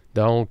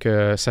 Donc,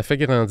 ça fait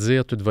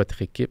grandir toute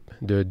votre équipe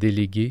de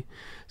délégués,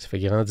 ça fait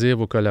grandir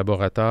vos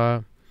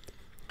collaborateurs,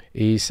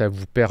 et ça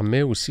vous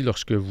permet aussi,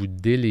 lorsque vous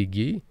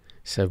déléguez,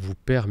 ça vous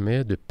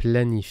permet de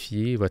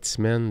planifier votre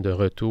semaine de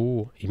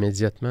retour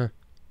immédiatement.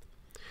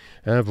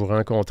 Vous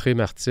rencontrez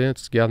Martine,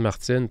 tu te gardes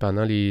Martine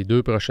pendant les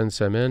 2 prochaines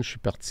semaines, je suis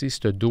parti,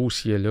 ce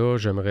dossier-là,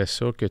 j'aimerais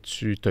ça que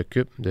tu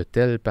t'occupes de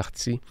telle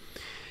partie.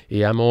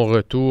 Et à mon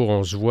retour,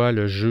 on se voit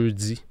le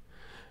jeudi.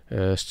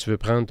 Si tu veux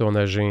prendre ton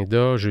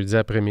agenda, jeudi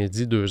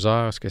après-midi, 2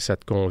 heures, est-ce que ça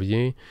te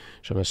convient?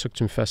 J'aimerais ça que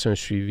tu me fasses un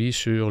suivi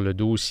sur le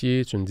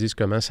dossier, tu me dises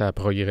comment ça a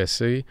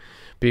progressé.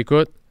 Puis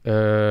écoute,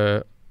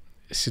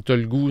 si tu as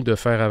le goût de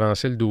faire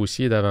avancer le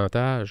dossier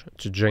davantage,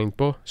 tu ne te gênes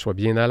pas, sois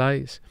bien à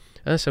l'aise.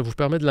 Hein, ça vous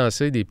permet de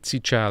lancer des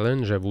petits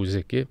challenges à vos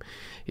équipes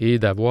et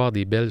d'avoir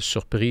des belles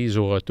surprises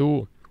au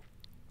retour.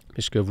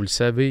 Puisque vous le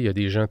savez, il y a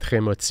des gens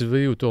très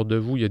motivés autour de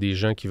vous, il y a des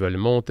gens qui veulent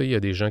monter, il y a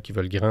des gens qui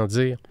veulent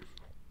grandir.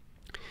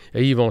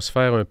 Et ils vont se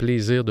faire un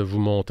plaisir de vous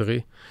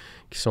montrer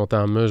qu'ils sont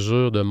en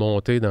mesure de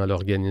monter dans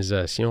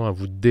l'organisation en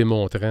vous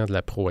démontrant de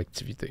la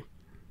proactivité.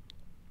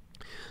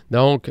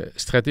 Donc,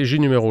 stratégie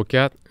numéro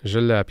 4, je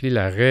l'ai appelée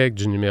la règle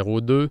du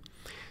numéro 2,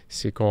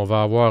 c'est qu'on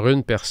va avoir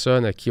une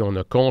personne à qui on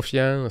a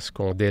confiance,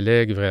 qu'on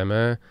délègue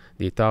vraiment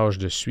des tâches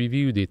de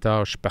suivi ou des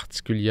tâches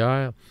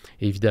particulières.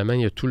 Évidemment,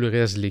 il y a tout le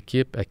reste de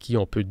l'équipe à qui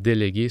on peut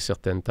déléguer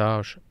certaines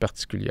tâches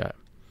particulières.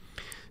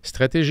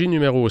 Stratégie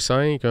numéro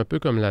 5, un peu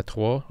comme la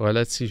 3,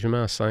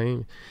 relativement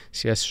simple,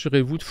 c'est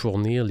assurez-vous de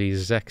fournir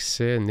les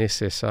accès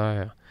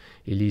nécessaires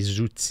et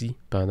les outils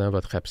pendant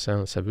votre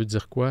absence. Ça veut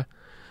dire quoi?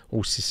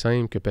 Aussi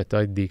simple que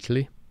peut-être des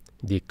clés,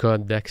 des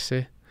codes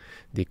d'accès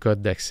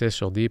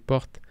sur des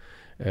portes,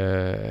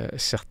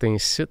 certains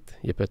sites,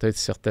 il y a peut-être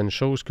certaines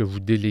choses que vous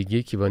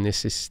déléguez qui vont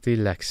nécessiter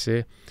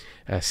l'accès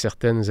à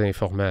certaines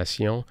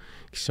informations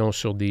qui sont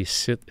sur des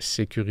sites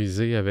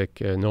sécurisés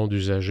avec nom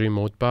d'usager,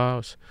 mot de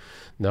passe.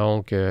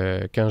 Donc,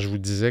 quand je vous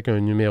disais qu'un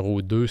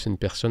numéro 2, c'est une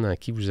personne en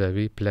qui vous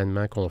avez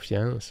pleinement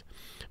confiance,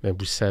 bien,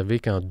 vous savez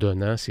qu'en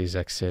donnant ces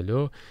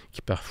accès-là,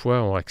 qui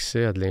parfois ont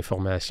accès à de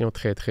l'information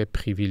très, très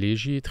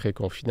privilégiée, très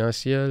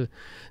confidentielle,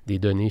 des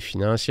données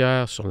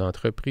financières sur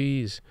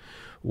l'entreprise,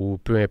 ou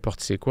peu importe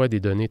c'est quoi, des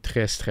données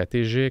très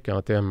stratégiques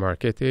en termes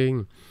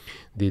marketing,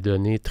 des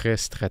données très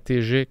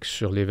stratégiques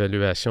sur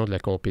l'évaluation de la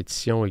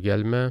compétition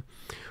également,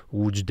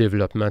 ou du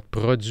développement de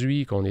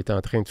produits qu'on est en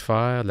train de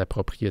faire, de la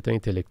propriété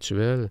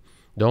intellectuelle.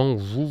 Donc,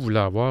 vous voulez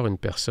avoir une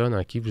personne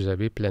en qui vous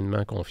avez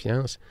pleinement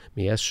confiance,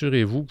 mais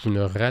assurez-vous que vous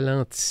ne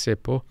ralentissez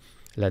pas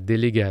la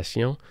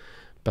délégation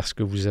parce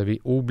que vous avez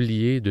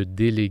oublié de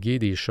déléguer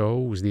des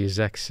choses, des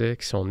accès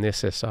qui sont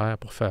nécessaires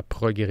pour faire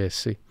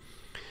progresser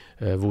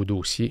vos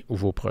dossiers ou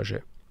vos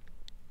projets.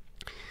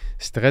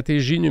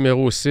 Stratégie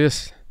numéro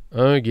 6,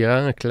 un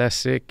grand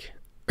classique.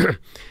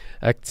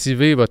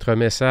 Activez votre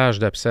message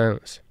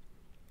d'absence.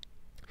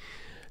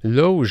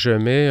 Là où je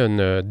mets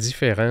une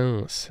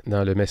différence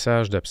dans le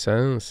message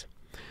d'absence,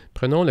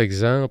 prenons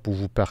l'exemple où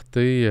vous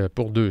partez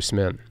pour 2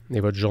 semaines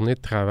et votre journée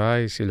de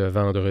travail, c'est le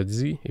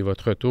vendredi et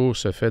votre retour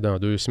se fait dans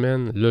 2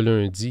 semaines, le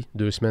lundi,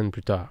 2 semaines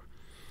plus tard.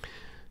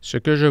 Ce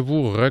que je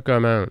vous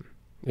recommande,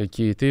 et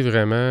qui a été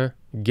vraiment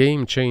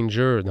game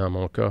changer dans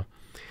mon cas,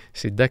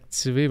 c'est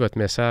d'activer votre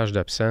message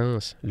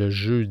d'absence le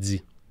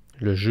jeudi.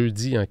 Le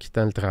jeudi, en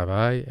quittant le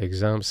travail,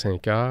 exemple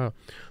 5 heures,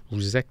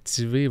 vous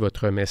activez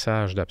votre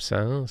message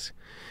d'absence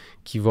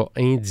qui va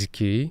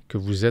indiquer que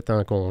vous êtes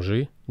en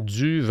congé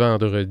du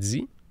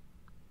vendredi,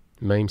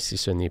 même si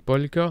ce n'est pas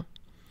le cas.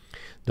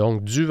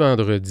 Donc, du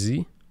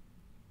vendredi,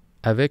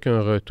 avec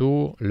un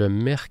retour le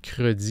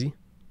mercredi,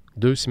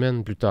 2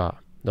 semaines plus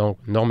tard. Donc,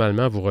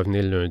 normalement, vous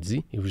revenez le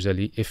lundi et vous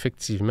allez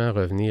effectivement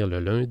revenir le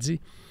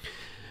lundi.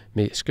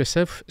 Mais ce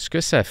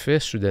que ça fait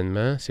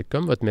soudainement, c'est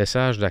comme votre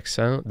message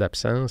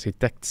d'absence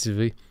est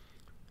activé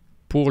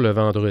pour le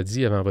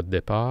vendredi avant votre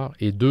départ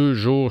et 2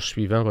 jours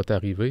suivant votre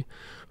arrivée,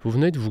 vous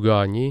venez de vous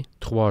gagner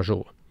 3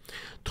 jours.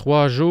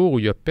 3 jours où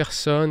il n'y a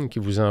personne qui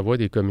vous envoie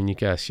des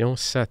communications,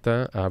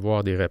 s'attend à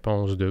avoir des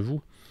réponses de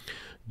vous.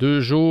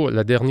 2 jours,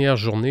 la dernière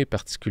journée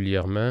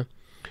particulièrement,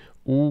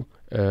 où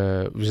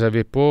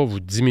vous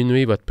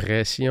diminuez votre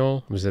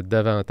pression, vous êtes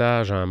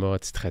davantage en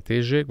mode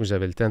stratégique, vous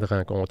avez le temps de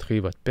rencontrer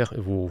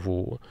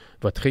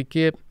votre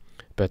équipe,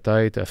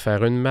 peut-être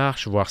faire une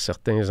marche, voir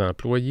certains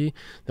employés.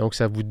 Donc,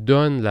 ça vous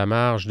donne la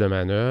marge de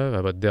manœuvre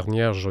à votre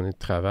dernière journée de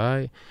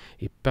travail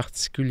et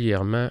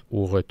particulièrement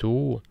au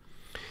retour.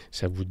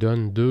 Ça vous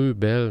donne 2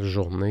 belles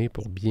journées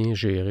pour bien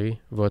gérer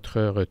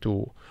votre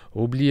retour.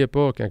 N'oubliez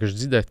pas, quand je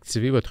dis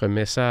d'activer votre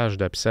message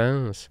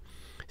d'absence,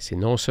 c'est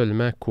non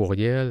seulement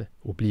courriel,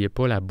 n'oubliez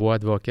pas la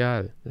boîte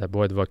vocale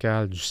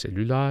du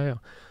cellulaire,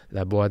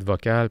 la boîte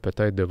vocale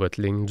peut-être de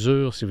votre ligne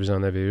dure si vous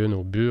en avez une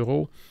au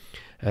bureau.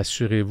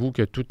 Assurez-vous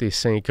que tout est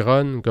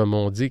synchrone, comme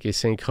on dit, qu'il est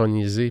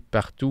synchronisé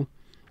partout.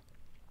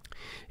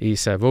 Et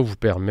ça va vous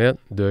permettre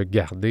de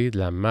garder de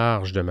la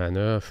marge de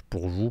manœuvre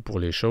pour vous, pour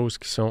les choses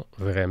qui sont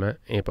vraiment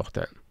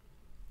importantes.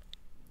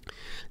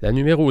 La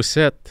numéro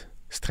 7,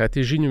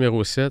 stratégie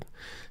numéro 7,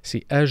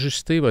 c'est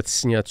ajuster votre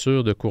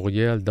signature de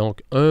courriel.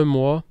 Donc, 1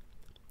 mois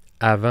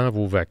avant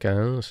vos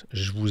vacances,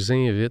 je vous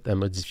invite à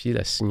modifier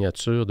la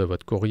signature de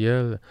votre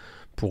courriel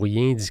pour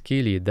y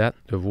indiquer les dates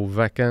de vos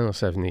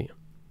vacances à venir.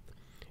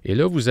 Et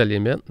là, vous allez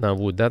mettre dans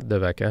vos dates de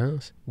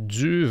vacances,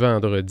 du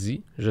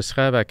vendredi, je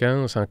serai à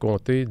vacances en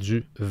compter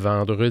du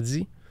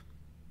vendredi,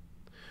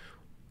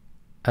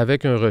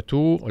 avec un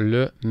retour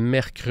le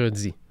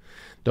mercredi.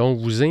 Donc,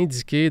 vous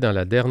indiquez dans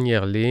la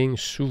dernière ligne,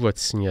 sous votre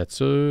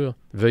signature,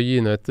 veuillez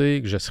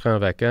noter que je serai en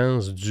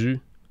vacances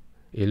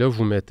et là,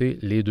 vous mettez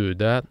les 2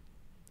 dates,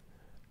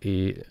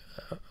 et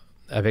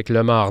avec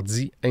le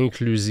mardi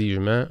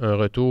inclusivement, un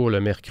retour le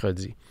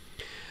mercredi.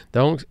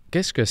 Donc,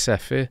 qu'est-ce que ça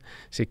fait?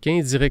 C'est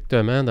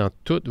qu'indirectement, dans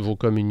toutes vos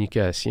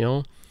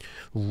communications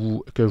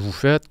que vous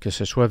faites, que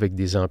ce soit avec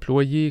des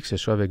employés, que ce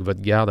soit avec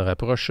votre garde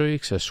rapprochée,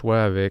 que ce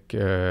soit avec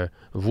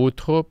vos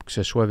troupes, que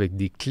ce soit avec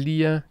des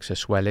clients, que ce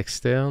soit à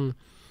l'externe,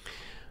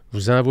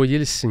 vous envoyez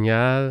le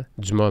signal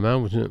du moment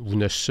où vous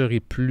ne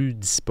serez plus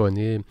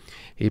disponible.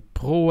 Et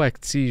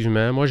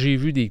proactivement, moi j'ai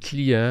vu des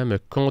clients me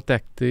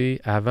contacter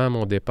avant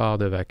mon départ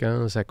de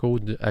vacances à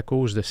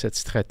cause de cette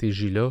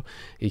stratégie-là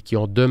et qui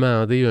ont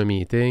demandé un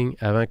meeting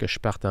avant que je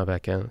parte en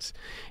vacances.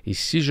 Et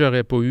si je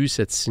n'aurais pas eu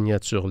cette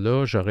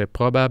signature-là, j'aurais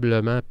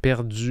probablement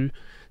perdu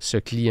ce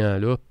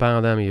client-là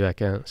pendant mes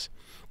vacances.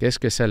 Qu'est-ce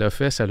que ça l'a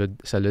fait? Ça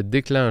l'a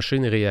déclenché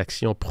une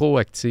réaction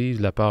proactive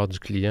de la part du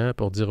client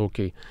pour dire «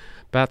 OK,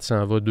 Pat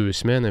s'en va 2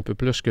 semaines, un peu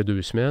plus que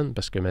 2 semaines,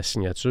 parce que ma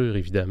signature,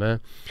 évidemment,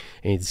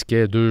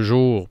 indiquait 2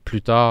 jours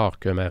plus tard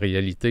que ma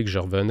réalité que je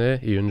revenais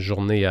et une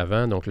journée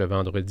avant. Donc, le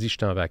vendredi,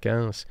 j'étais en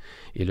vacances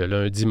et le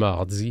lundi,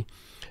 mardi,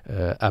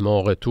 à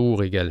mon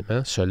retour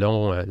également,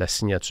 selon la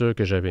signature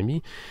que j'avais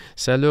mis.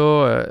 Ça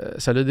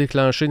l'a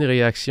déclenché une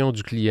réaction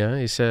du client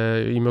et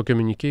il m'a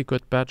communiqué «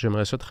 Écoute, Pat,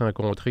 j'aimerais ça te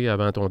rencontrer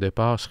avant ton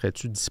départ.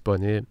 Serais-tu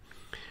disponible? »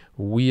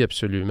 Oui,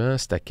 absolument.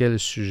 C'est à quel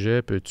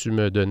sujet? Peux-tu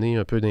me donner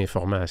un peu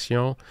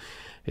d'informations?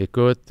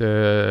 Écoute,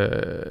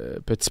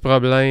 petit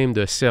problème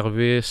de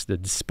service, de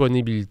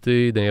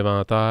disponibilité,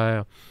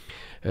 d'inventaire.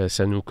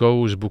 Ça nous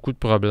cause beaucoup de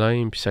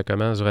problèmes, puis ça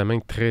commence vraiment à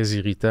être très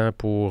irritant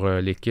pour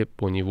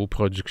l'équipe au niveau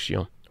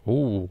production.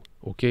 Oh,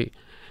 OK.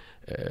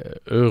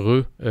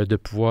 Heureux de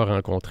pouvoir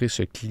rencontrer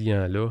ce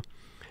client-là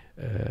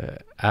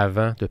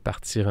avant de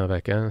partir en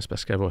vacances,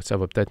 parce que ça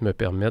va peut-être me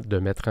permettre de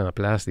mettre en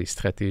place des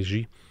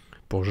stratégies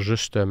pour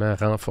justement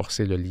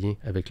renforcer le lien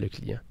avec le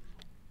client.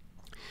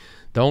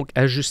 Donc,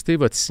 ajustez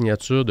votre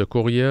signature de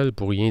courriel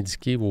pour y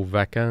indiquer vos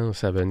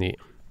vacances à venir.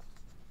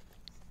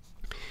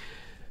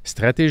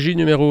 Stratégie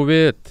numéro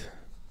 8.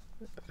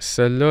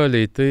 Celle-là, elle a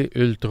été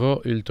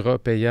ultra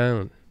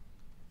payante.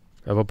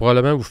 Elle va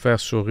probablement vous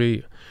faire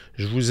sourire.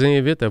 Je vous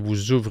invite à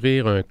vous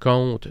ouvrir un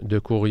compte de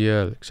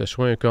courriel, que ce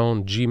soit un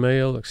compte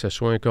Gmail, que ce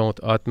soit un compte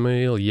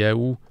Hotmail,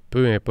 Yahoo,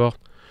 peu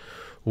importe.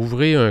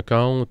 Ouvrez un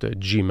compte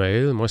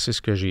Gmail. Moi, c'est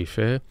ce que j'ai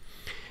fait.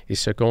 Et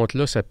ce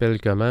compte-là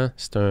s'appelle comment?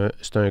 C'est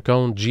un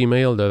compte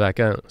Gmail de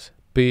vacances.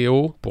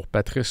 PO pour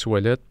Patrice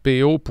Ouellette,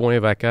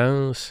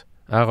 po.vacances,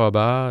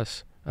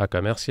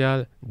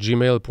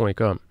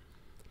 @gmail.com.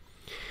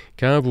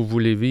 Quand vous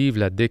voulez vivre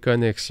la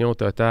déconnexion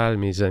totale,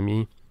 mes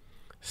amis,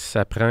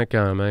 ça prend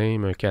quand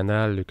même un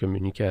canal de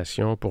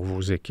communication pour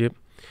vos équipes.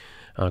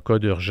 En cas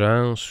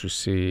d'urgence, où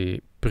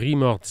c'est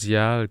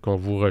primordial qu'on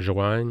vous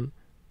rejoigne,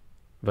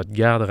 votre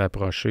garde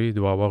rapprochée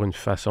doit avoir une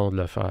façon de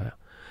le faire,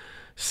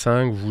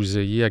 sans que vous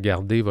ayez à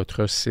garder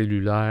votre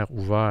cellulaire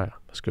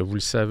ouvert. Parce que vous le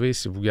savez,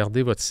 si vous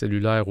gardez votre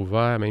cellulaire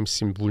ouvert, même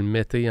si vous le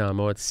mettez en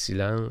mode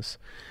silence,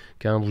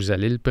 quand vous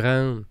allez le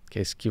prendre,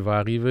 qu'est-ce qui va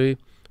arriver?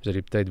 Vous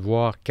allez peut-être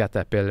voir 4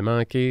 appels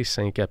manqués,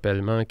 5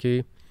 appels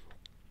manqués.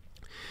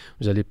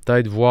 Vous allez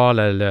peut-être voir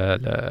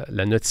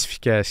la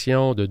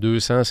notification de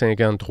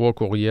 253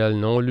 courriels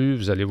non lus.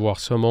 Vous allez voir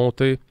ça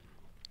monter.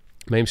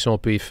 Même si on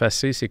peut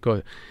effacer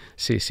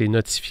ces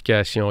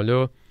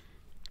notifications-là,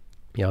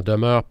 il en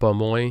demeure pas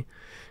moins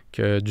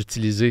que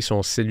d'utiliser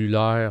son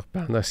cellulaire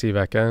pendant ses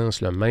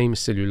vacances, le même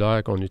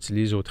cellulaire qu'on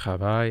utilise au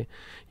travail,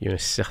 il y a un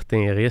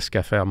certain risque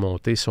à faire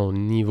monter son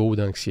niveau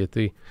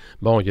d'anxiété.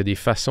 Bon, il y a des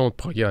façons de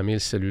programmer le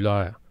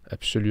cellulaire,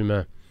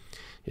 absolument.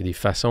 Il y a des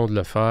façons de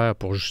le faire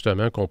pour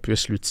justement qu'on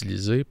puisse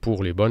l'utiliser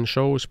pour les bonnes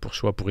choses,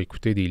 soit pour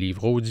écouter des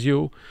livres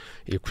audio,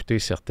 écouter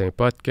certains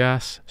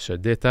podcasts, se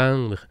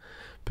détendre,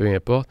 peu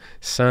importe,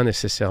 sans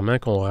nécessairement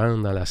qu'on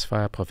rentre dans la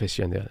sphère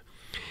professionnelle.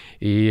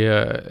 Et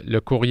le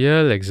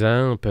courriel,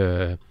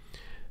 exemple,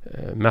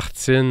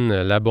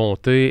 Martine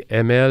Labonté,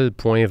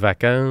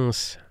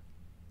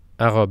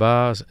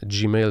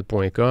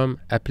 ml.vacances@gmail.com.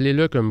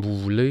 Appelez-le comme vous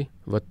voulez,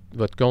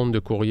 votre compte de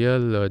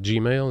courriel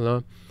Gmail,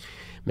 là,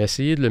 mais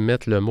essayez de le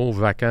mettre le mot «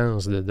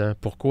 vacances » dedans.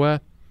 Pourquoi?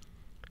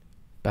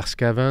 Parce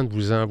qu'avant de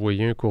vous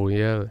envoyer un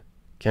courriel,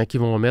 quand ils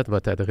vont mettre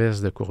votre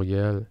adresse de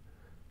courriel,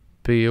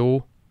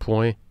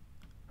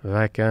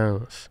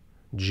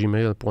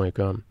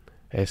 po.vacances@gmail.com,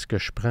 est-ce que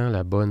je prends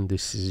la bonne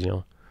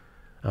décision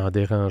en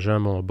dérangeant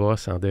mon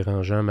boss, en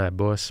dérangeant ma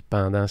boss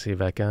pendant ses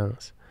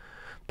vacances,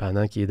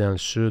 pendant qu'il est dans le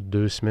sud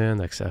 2 semaines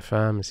avec sa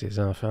femme et ses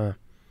enfants?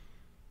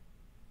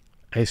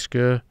 Est-ce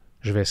que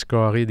je vais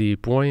scorer des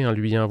points en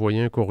lui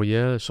envoyant un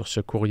courriel sur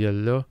ce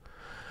courriel-là?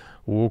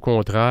 Ou au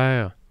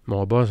contraire,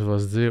 mon boss va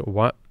se dire «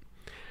 Ouais,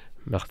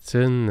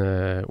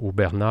 Martine ou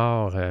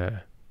Bernard,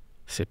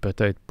 c'est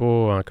peut-être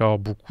pas encore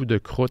beaucoup de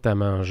croûte à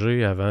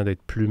manger avant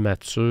d'être plus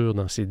mature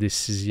dans ses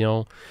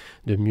décisions,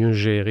 de mieux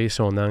gérer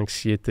son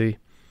anxiété. »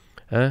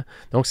 Hein?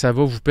 Donc, ça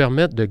va vous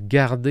permettre de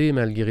garder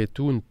malgré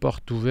tout une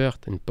porte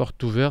ouverte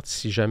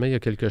si jamais il y a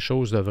quelque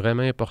chose de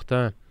vraiment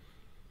important.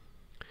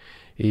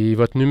 Et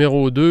votre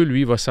numéro 2,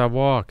 lui, va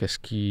savoir qu'est-ce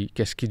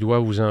qu'il doit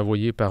vous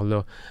envoyer par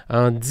là.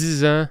 En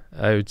 10 ans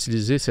à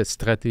utiliser cette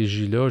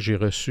stratégie-là, j'ai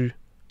reçu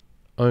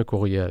un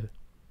courriel.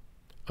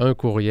 un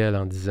courriel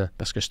en 10 ans,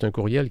 parce que c'est un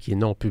courriel qui est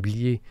non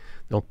publié,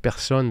 donc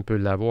personne ne peut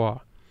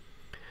l'avoir.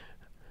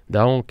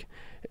 Donc,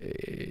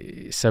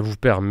 ça vous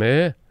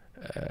permet,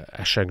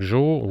 à chaque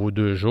jour ou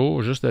 2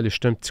 jours, juste d'aller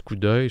jeter un petit coup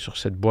d'œil sur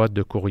cette boîte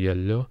de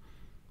courriel-là.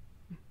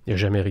 Il n'y a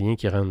jamais rien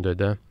qui rentre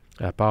dedans,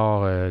 à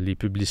part les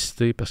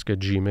publicités, parce que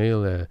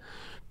Gmail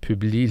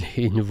publie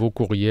les nouveaux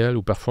courriels,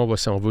 ou parfois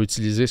on va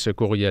utiliser ce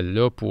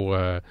courriel-là pour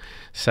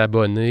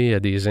s'abonner à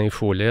des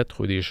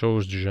infolettres ou des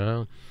choses du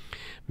genre.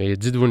 Mais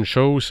dites-vous une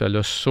chose, ça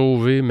a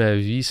sauvé ma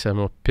vie, ça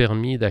m'a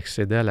permis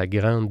d'accéder à la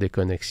grande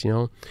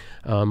déconnexion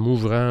en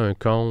m'ouvrant un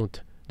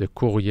compte de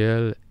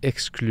courriel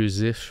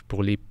exclusif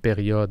pour les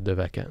périodes de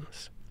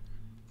vacances.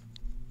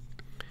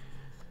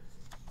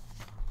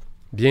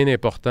 Bien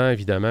important,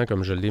 évidemment,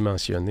 comme je l'ai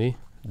mentionné,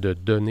 de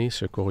donner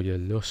ce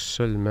courriel-là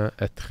seulement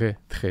à très,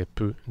 très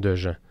peu de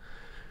gens.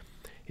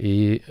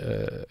 Et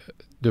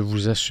de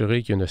vous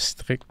assurer qu'il y a une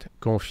stricte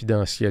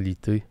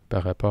confidentialité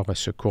par rapport à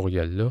ce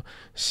courriel-là.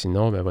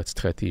 Sinon, votre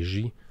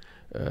stratégie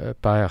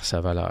perd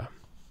sa valeur.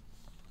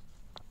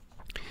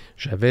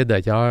 J'avais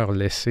d'ailleurs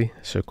laissé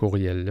ce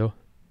courriel-là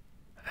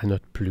à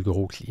notre plus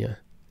gros client.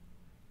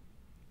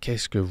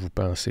 Qu'est-ce que vous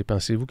pensez?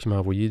 Pensez-vous qu'il m'a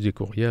envoyé des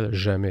courriels?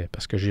 Jamais,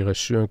 parce que j'ai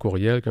reçu un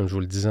courriel, comme je vous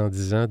le disais en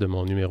disant, de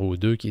mon numéro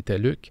 2 qui était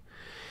Luc.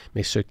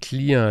 Mais ce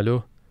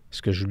client-là,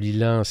 ce que je lui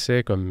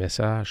lançais comme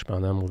message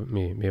pendant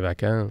mes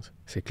vacances,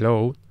 c'est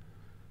Claude,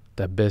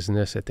 ta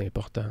business est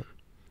importante.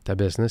 Ta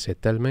business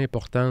est tellement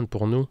importante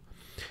pour nous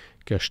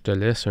que je te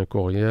laisse un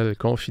courriel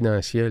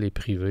confidentiel et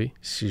privé.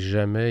 Si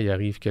jamais il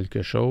arrive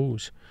quelque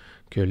chose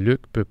que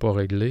Luc ne peut pas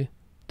régler,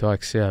 tu as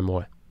accès à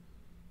moi.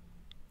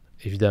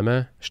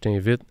 Évidemment, je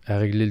t'invite à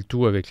régler le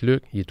tout avec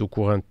Luc, il est au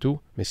courant de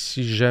tout, mais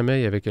si jamais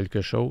il y avait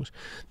quelque chose.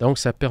 Donc,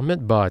 ça permet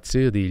de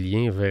bâtir des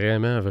liens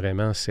vraiment,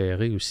 vraiment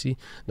serrés aussi.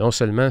 Non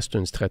seulement c'est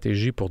une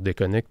stratégie pour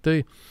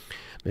déconnecter,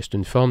 mais c'est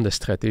une forme de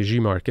stratégie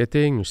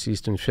marketing aussi.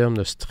 C'est une forme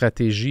de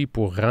stratégie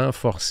pour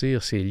renforcer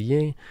ces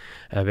liens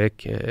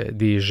avec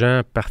des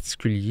gens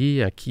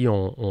particuliers à qui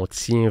on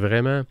tient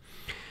vraiment.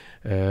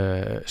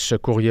 Ce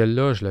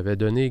courriel-là, je l'avais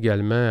donné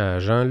également à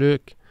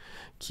Jean-Luc,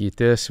 qui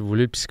était, si vous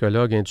voulez, le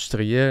psychologue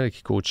industriel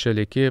qui coachait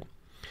l'équipe.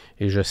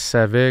 Et je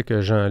savais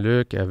que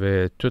Jean-Luc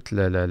avait tout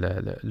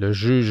le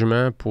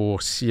jugement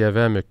pour s'il y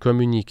avait à me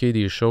communiquer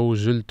des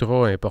choses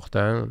ultra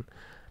importantes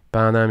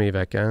pendant mes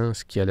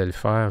vacances, qu'il allait le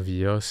faire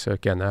via ce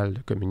canal de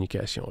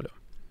communication-là.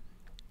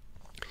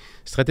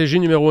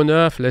 Stratégie numéro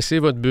 9, laissez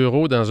votre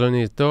bureau dans un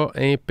état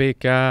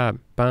impeccable.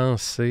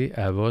 Pensez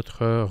à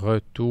votre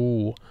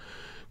retour.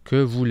 Que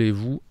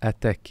voulez-vous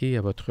attaquer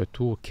à votre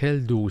retour?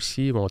 Quels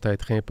dossiers vont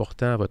être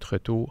importants à votre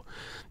retour?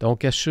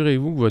 Donc,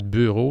 assurez-vous que votre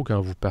bureau,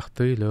 quand vous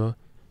partez, là,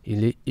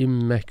 il est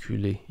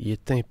immaculé, il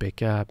est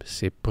impeccable,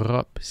 c'est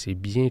propre, c'est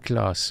bien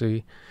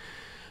classé.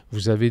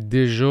 Vous avez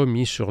déjà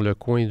mis sur le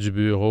coin du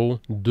bureau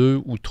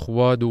 2 ou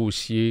 3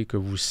 dossiers que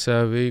vous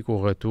savez qu'au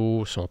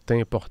retour sont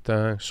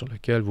importants, sur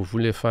lesquels vous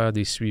voulez faire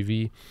des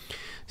suivis.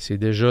 C'est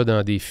déjà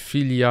dans des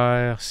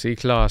filières, c'est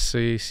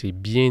classé, c'est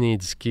bien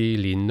indiqué,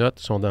 les notes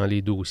sont dans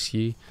les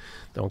dossiers.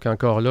 Donc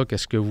encore là,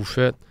 qu'est-ce que vous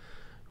faites?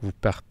 Vous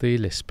partez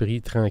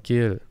l'esprit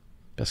tranquille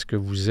parce que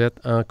vous êtes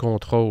en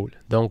contrôle.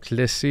 Donc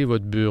laissez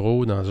votre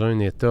bureau dans un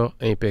état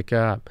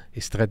impeccable. Et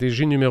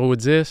stratégie numéro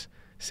 10,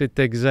 c'est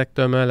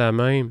exactement la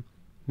même,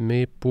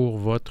 mais pour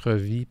votre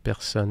vie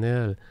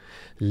personnelle.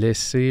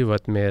 Laissez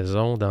votre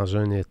maison dans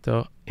un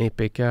état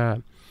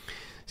impeccable.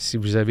 Si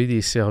vous avez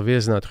des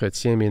services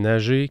d'entretien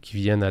ménager qui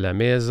viennent à la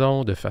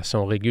maison de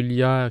façon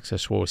régulière, que ce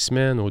soit aux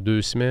semaines, aux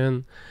 2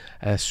 semaines,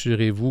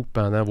 assurez-vous que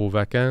pendant vos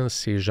vacances,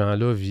 ces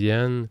gens-là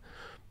viennent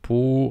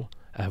pour,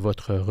 à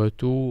votre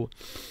retour,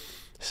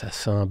 ça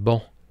sent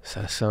bon,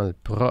 ça sent le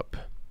propre,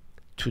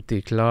 tout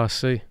est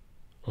classé.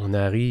 On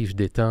arrive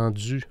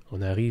détendu,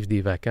 on arrive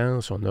des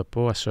vacances, on n'a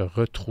pas à se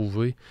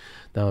retrouver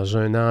dans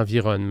un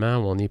environnement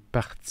où on est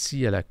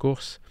parti à la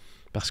course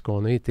parce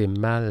qu'on a été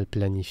mal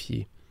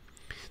planifié.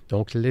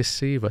 Donc,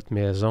 laissez votre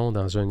maison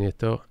dans un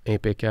état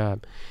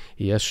impeccable.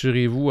 Et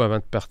assurez-vous, avant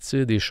de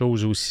partir, des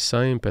choses aussi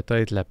simples,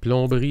 peut-être la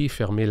plomberie,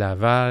 fermer la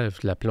valve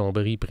de la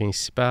plomberie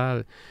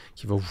principale,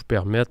 qui va vous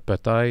permettre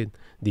peut-être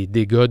des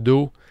dégâts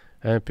d'eau,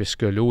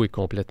 puisque l'eau est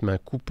complètement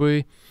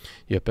coupée.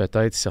 Il y a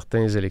peut-être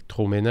certains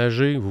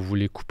électroménagers, vous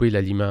voulez couper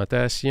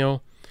l'alimentation.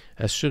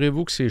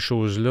 Assurez-vous que ces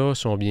choses-là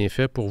sont bien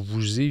faites pour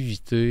vous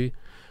éviter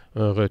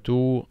un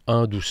retour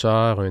en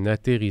douceur, un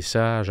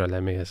atterrissage à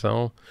la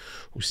maison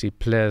où c'est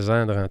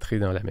plaisant de rentrer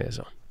dans la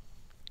maison.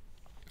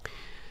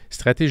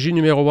 Stratégie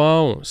numéro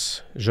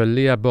 11, je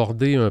l'ai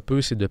abordé un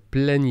peu, c'est de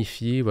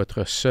planifier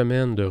votre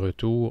semaine de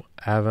retour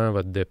avant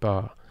votre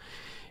départ.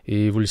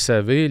 Et vous le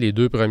savez, les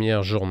 2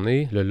 premières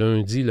journées, le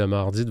lundi, le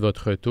mardi de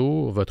votre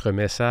retour, votre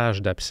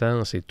message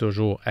d'absence est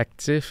toujours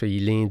actif et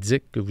il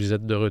indique que vous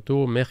êtes de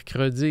retour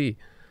mercredi.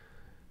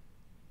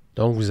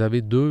 Donc, vous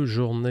avez 2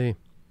 journées.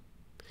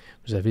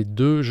 Vous avez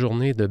 2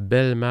 journées de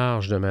belle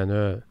marge de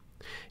manœuvre.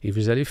 Et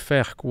vous allez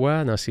faire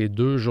quoi dans ces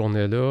 2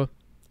 journées-là?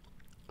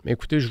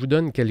 Écoutez, je vous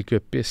donne quelques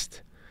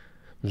pistes.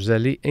 Vous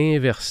allez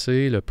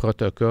inverser le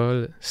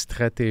protocole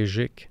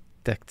stratégique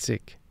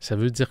tactique. Ça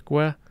veut dire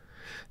quoi?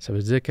 Ça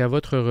veut dire qu'à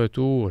votre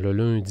retour, le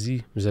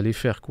lundi, vous allez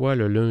faire quoi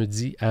le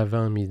lundi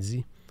avant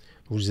midi?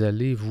 Vous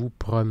allez vous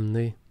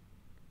promener.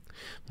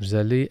 Vous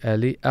allez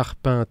aller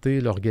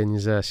arpenter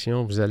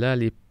l'organisation. Vous allez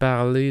aller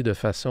parler de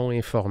façon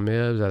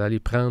informelle. Vous allez aller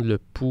prendre le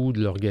pouls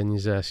de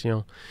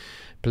l'organisation.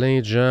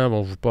 Plein de gens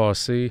vont vous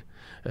passer,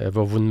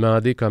 vont vous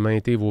demander comment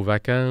étaient vos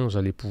vacances. Vous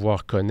allez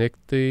pouvoir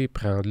connecter,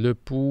 prendre le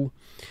pouls,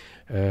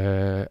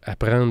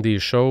 apprendre des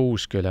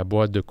choses que la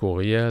boîte de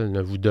courriel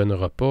ne vous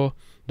donnera pas.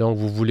 Donc,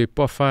 vous ne voulez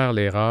pas faire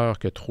l'erreur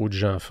que trop de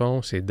gens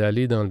font, c'est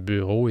d'aller dans le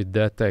bureau et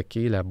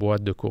d'attaquer la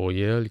boîte de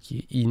courriel qui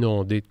est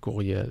inondée de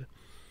courriels.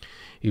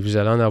 Et vous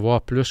allez en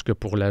avoir plus que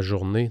pour la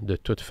journée de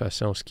toute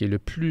façon. Ce qui est le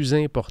plus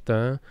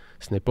important,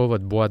 ce n'est pas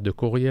votre boîte de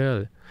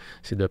courriel,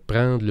 c'est de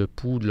prendre le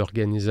pouls de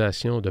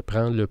l'organisation, de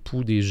prendre le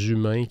pouls des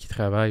humains qui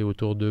travaillent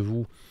autour de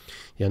vous.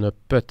 Il y en a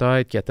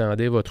peut-être qui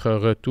attendaient votre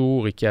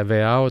retour et qui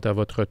avaient hâte à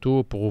votre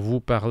retour pour vous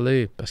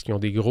parler parce qu'ils ont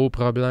des gros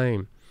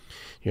problèmes.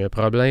 Il y a un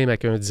problème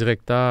avec un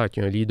directeur qui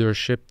a un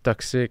leadership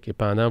toxique et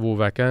pendant vos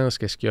vacances,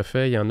 qu'est-ce qu'il a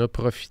fait? Il en a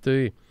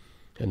profité.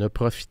 Il en a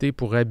profité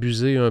pour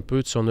abuser un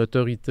peu de son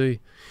autorité.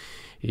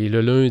 Et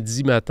le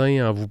lundi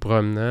matin, en vous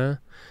promenant,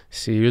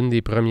 c'est une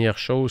des premières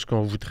choses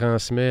qu'on vous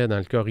transmet dans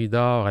le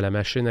corridor, à la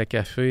machine à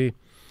café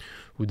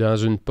ou dans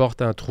une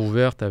porte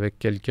entrouverte avec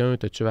quelqu'un.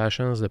 As-tu eu la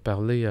chance de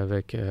parler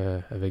avec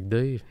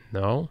Dave?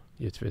 Non?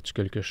 Fais-tu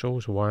quelque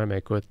chose? Ouais, mais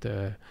écoute,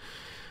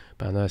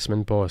 pendant la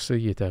semaine passée,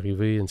 il est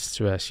arrivé une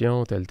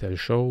situation, telle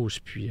chose,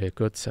 puis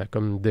écoute, ça a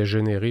comme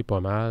dégénéré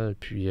pas mal,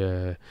 puis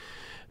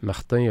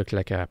Martin a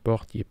claqué à la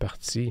porte, il est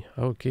parti.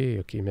 Ah, OK,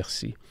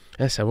 merci.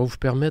 Hein, ça va vous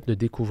permettre de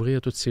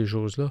découvrir toutes ces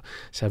choses-là.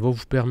 Ça va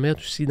vous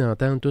permettre aussi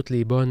d'entendre toutes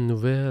les bonnes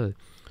nouvelles,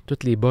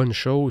 toutes les bonnes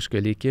choses que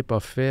l'équipe a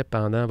fait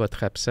pendant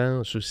votre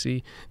absence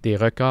aussi, des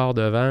records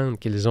de vente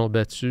qu'ils ont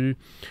battus,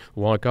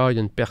 ou encore il y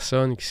a une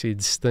personne qui s'est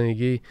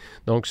distinguée.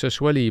 Donc, que ce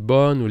soit les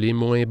bonnes ou les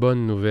moins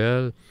bonnes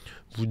nouvelles,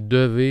 vous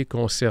devez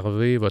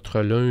conserver votre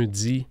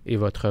lundi et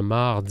votre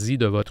mardi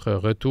de votre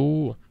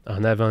retour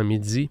en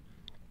avant-midi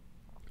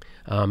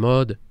en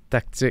mode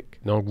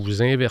tactique. Donc,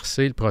 vous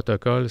inversez le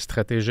protocole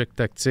stratégique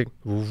tactique.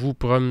 Vous vous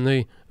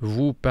promenez,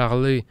 vous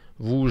parlez,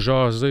 vous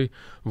jasez,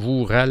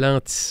 vous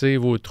ralentissez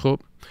vos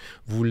troupes,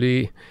 vous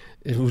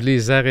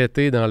les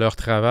arrêtez dans leur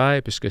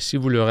travail, puisque si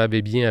vous leur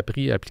avez bien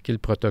appris à appliquer le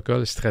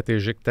protocole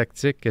stratégique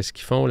tactique, qu'est-ce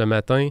qu'ils font le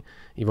matin?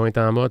 Ils vont être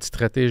en mode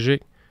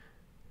stratégique.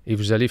 Et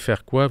vous allez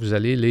faire quoi? Vous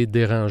allez les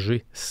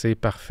déranger. C'est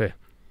parfait.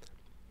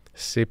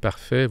 C'est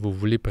parfait. Vous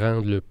voulez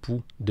prendre le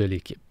pouls de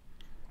l'équipe.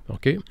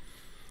 OK?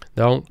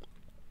 Donc,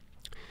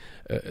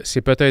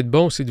 c'est peut-être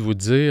bon aussi de vous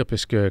dire,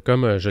 puisque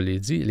comme je l'ai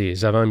dit,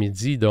 les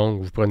avant-midi,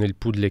 donc, vous prenez le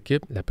pouls de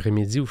l'équipe.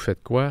 L'après-midi, vous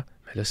faites quoi?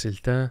 Bien là, c'est le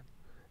temps.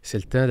 C'est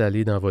le temps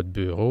d'aller dans votre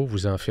bureau,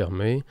 vous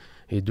enfermer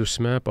et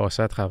doucement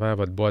passer à travers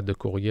votre boîte de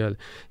courriel.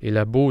 Et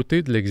la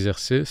beauté de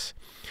l'exercice,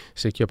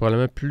 c'est qu'il y a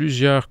probablement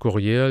plusieurs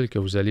courriels que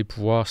vous allez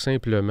pouvoir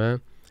simplement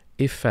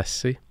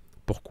effacer.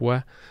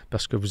 Pourquoi?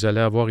 Parce que vous allez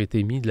avoir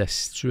été mis de la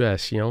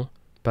situation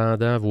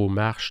pendant vos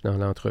marches dans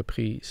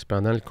l'entreprise,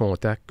 pendant le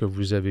contact que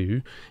vous avez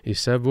eu, et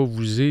ça va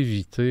vous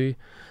éviter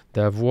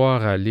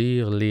d'avoir à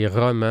lire les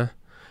romans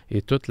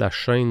et toute la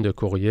chaîne de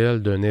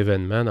courriels d'un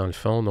événement, dans le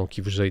fond, donc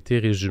qui vous a été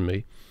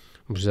résumé.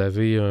 Vous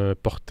avez un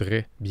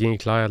portrait bien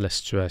clair de la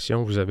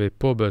situation. Vous n'avez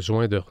pas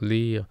besoin de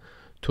relire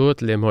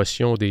toute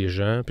l'émotion des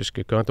gens,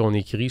 puisque quand on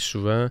écrit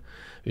souvent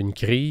une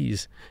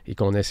crise et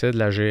qu'on essaie de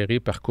la gérer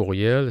par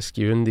courriel, ce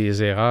qui est une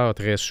des erreurs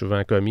très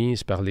souvent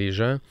commises par les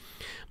gens,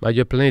 il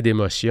y a plein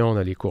d'émotions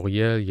dans les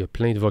courriels, il y a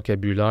plein de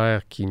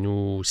vocabulaire qui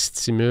nous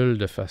stimule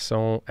de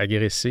façon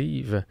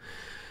agressive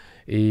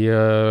et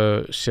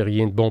c'est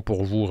rien de bon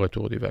pour vous au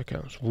retour des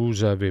vacances.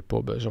 Vous n'avez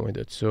pas besoin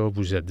de ça,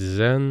 vous êtes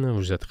zen,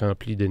 vous êtes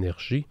rempli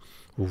d'énergie,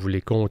 vous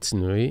voulez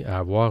continuer à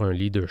avoir un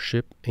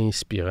leadership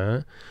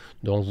inspirant.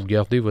 Donc, vous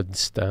gardez votre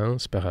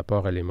distance par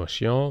rapport à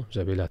l'émotion, vous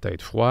avez la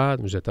tête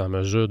froide, vous êtes en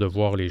mesure de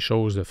voir les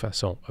choses de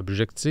façon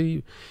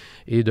objective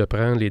et de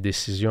prendre les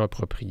décisions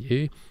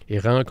appropriées et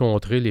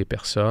rencontrer les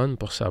personnes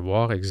pour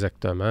savoir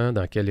exactement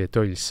dans quel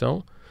état ils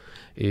sont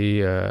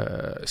et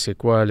c'est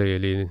quoi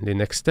les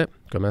next steps,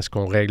 comment est-ce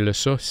qu'on règle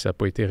ça si ça n'a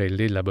pas été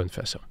réglé de la bonne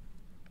façon.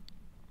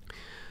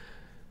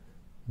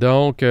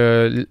 Donc,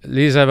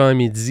 les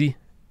avant-midi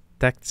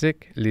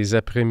tactiques, les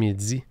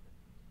après-midi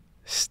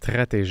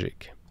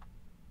stratégiques.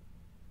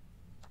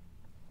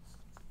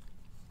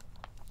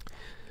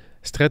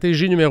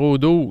 Stratégie numéro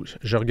 12.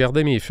 Je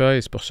regardais mes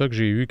feuilles, c'est pour ça que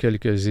j'ai eu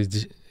quelques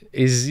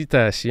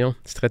hésitations.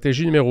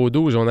 Stratégie numéro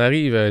 12, on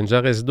arrive, il nous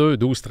en reste 2,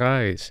 12,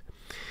 13.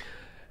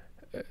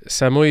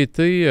 Ça m'a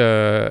été...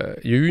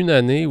 il y a eu une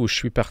année où je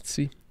suis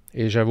parti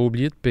et j'avais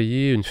oublié de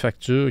payer une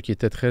facture qui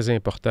était très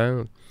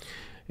importante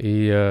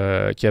et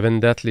qui avait une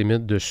date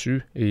limite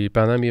dessus. Et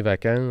pendant mes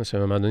vacances, à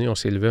un moment donné, on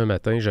s'est levé un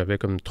matin, j'avais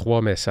comme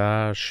 3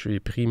 messages.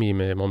 J'ai pris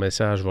mon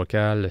message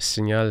vocal, le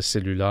signal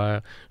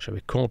cellulaire.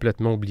 J'avais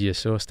complètement oublié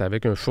ça. C'était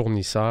avec un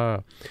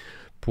fournisseur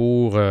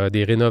pour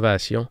des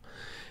rénovations.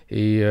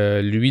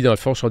 Et lui, dans le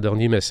fond, son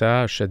dernier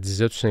message, ça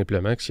disait tout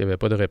simplement que s'il n'y avait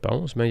pas de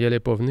réponse, il n'allait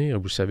pas venir.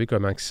 Vous savez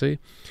comment que c'est.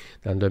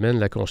 Dans le domaine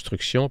de la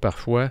construction,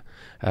 parfois,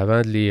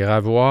 avant de les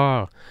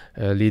revoir,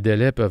 les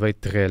délais peuvent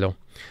être très longs.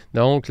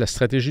 Donc, la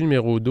stratégie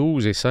numéro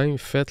 12 est simple.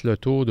 Faites le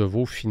tour de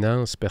vos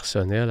finances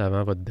personnelles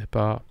avant votre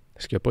départ.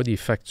 Est-ce qu'il n'y a pas des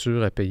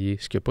factures à payer?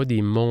 Est-ce qu'il n'y a pas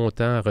des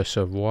montants à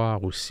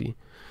recevoir aussi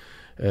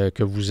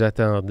que vous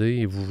attendez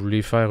et vous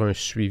voulez faire un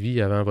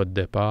suivi avant votre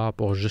départ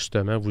pour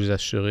justement vous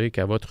assurer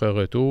qu'à votre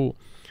retour,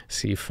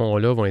 ces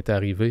fonds-là vont être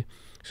arrivés,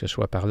 que ce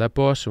soit par la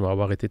poste, vont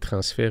avoir été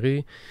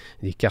transférés,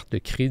 des cartes de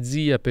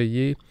crédit à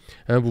payer.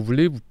 Vous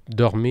voulez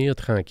dormir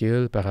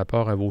tranquille par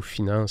rapport à vos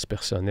finances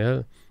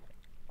personnelles.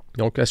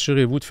 Donc,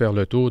 assurez-vous de faire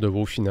le tour de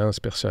vos finances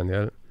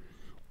personnelles.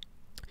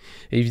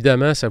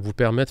 Évidemment, ça vous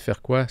permet de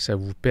faire quoi? Ça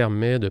vous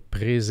permet de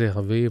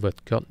préserver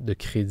votre carte de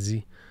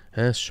crédit.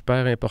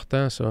 Super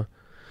important, ça.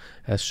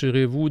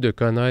 Assurez-vous de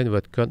connaître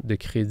votre carte de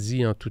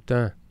crédit en tout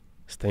temps.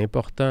 C'est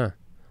important.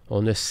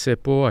 On ne sait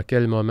pas à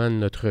quel moment de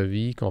notre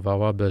vie qu'on va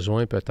avoir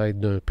besoin peut-être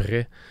d'un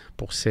prêt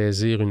pour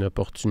saisir une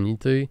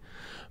opportunité,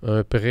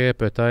 un prêt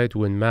peut-être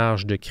ou une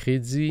marge de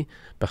crédit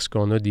parce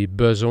qu'on a des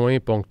besoins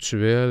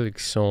ponctuels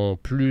qui sont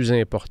plus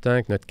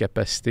importants que notre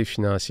capacité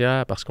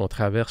financière parce qu'on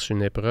traverse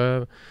une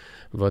épreuve.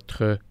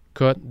 Votre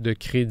cote de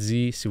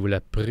crédit, si vous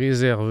la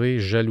préservez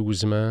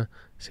jalousement,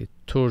 c'est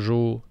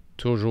toujours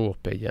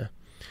payant.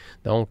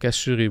 Donc,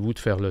 assurez-vous de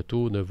faire le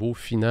tour de vos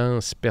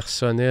finances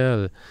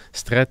personnelles.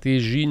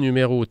 Stratégie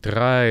numéro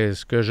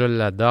 13, que je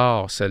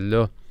l'adore,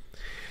 celle-là.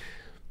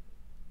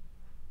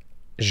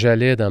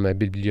 J'allais dans ma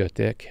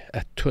bibliothèque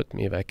à toutes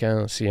mes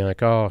vacances et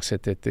encore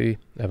cet été,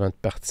 avant de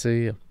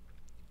partir,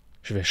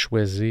 je vais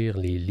choisir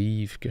les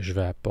livres que je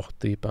vais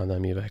apporter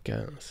pendant mes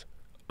vacances.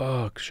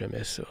 Que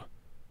j'aimais ça.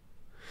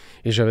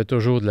 Et j'avais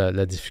toujours de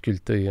la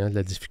difficulté, de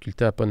la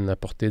difficulté à ne pas en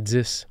apporter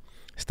 10.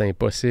 C'est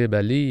impossible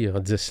à lire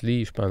 10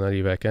 livres pendant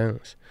les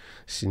vacances.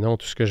 Sinon,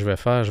 tout ce que je vais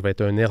faire, je vais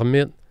être un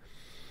ermite.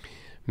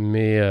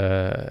 Mais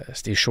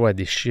c'est des choix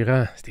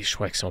déchirants, c'est des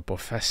choix qui ne sont pas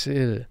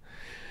faciles.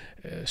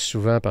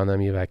 Souvent, pendant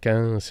mes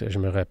vacances, je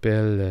me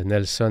rappelle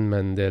Nelson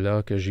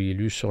Mandela que j'ai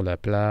lu sur la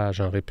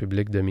plage en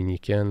République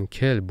dominicaine.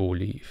 Quel beau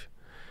livre!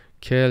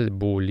 Quel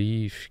beau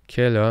livre!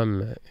 Quel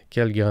homme!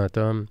 Quel grand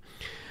homme!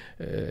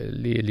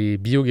 Les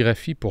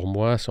biographies, pour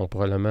moi, sont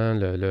probablement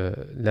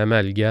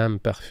l'amalgame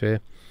parfait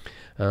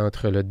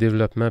entre le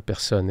développement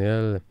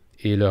personnel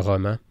et le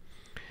roman.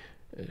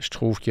 Je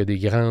trouve qu'il y a des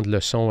grandes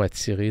leçons à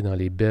tirer dans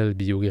les belles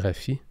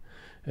biographies,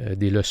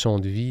 des leçons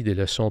de vie, des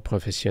leçons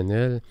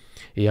professionnelles,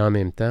 et en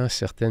même temps,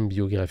 certaines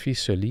biographies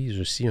se lisent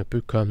aussi un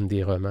peu comme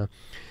des romans.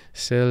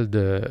 Celle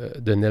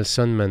de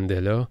Nelson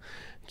Mandela,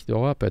 qui doit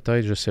avoir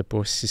peut-être, je ne sais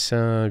pas,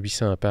 600,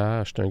 800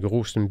 pages,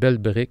 c'est une belle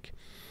brique.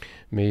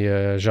 Mais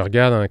je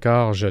regarde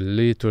encore, je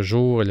l'ai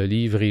toujours, le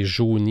livre est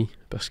jauni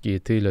parce qu'il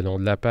était le long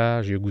de la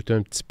page, il a goûté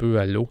un petit peu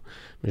à l'eau,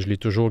 mais je l'ai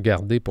toujours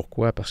gardé.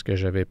 Pourquoi? Parce que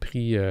j'avais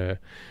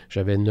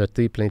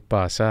noté plein de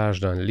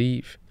passages dans le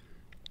livre.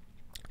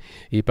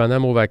 Et pendant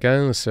mes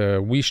vacances,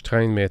 oui, je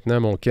traîne maintenant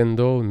mon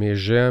Kindle, mais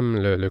j'aime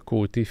le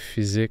côté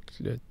physique,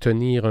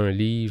 tenir un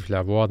livre,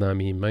 l'avoir dans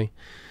mes mains.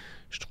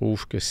 Je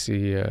trouve que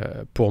c'est,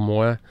 pour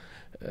moi,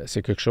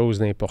 c'est quelque chose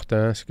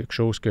d'important, c'est quelque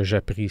chose que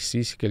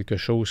j'apprécie, c'est quelque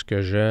chose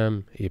que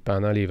j'aime. Et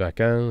pendant les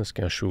vacances,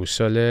 quand je suis au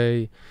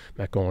soleil,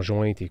 ma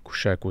conjointe est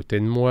couchée à côté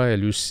de moi,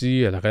 elle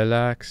aussi, elle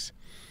relaxe.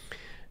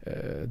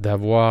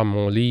 D'avoir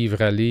mon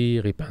livre à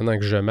lire et pendant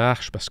que je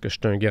marche, parce que je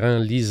suis un grand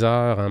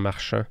liseur en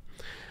marchant,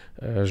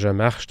 je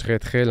marche très,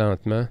 très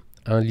lentement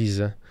en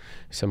lisant.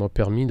 Ça m'a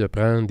permis de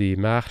prendre des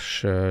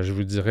marches, je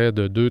vous dirais,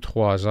 de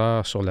 2-3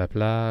 heures sur la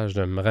plage,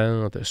 de me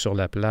rendre sur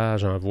la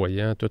plage en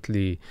voyant toutes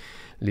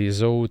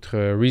les autres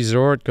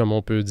resorts, comme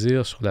on peut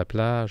dire, sur la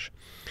plage,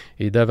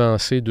 et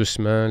d'avancer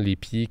doucement, les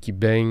pieds qui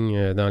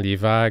baignent dans les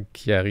vagues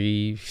qui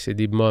arrivent. C'est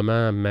des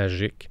moments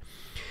magiques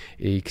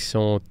et qui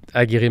sont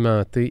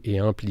agrémentés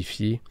et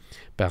amplifiés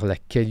par la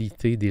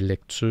qualité des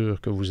lectures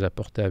que vous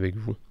apportez avec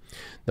vous.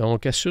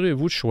 Donc,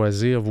 assurez-vous de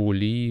choisir vos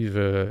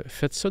livres.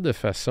 Faites ça de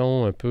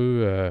façon un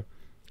peu,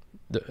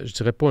 je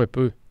dirais pas un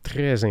peu,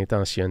 très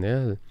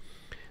intentionnelle.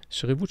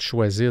 Assurez-vous de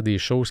choisir des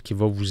choses qui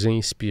vont vous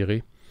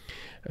inspirer.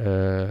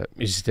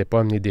 N'hésitez pas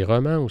à amener des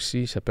romans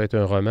aussi. Ça peut être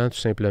un roman tout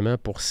simplement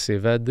pour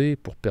s'évader,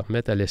 pour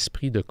permettre à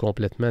l'esprit de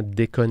complètement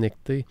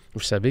déconnecter. Vous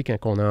savez, quand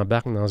on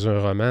embarque dans un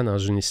roman, dans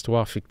une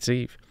histoire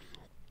fictive,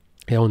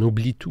 et on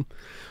oublie tout.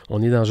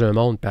 On est dans un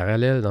monde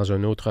parallèle, dans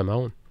un autre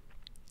monde.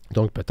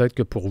 Donc peut-être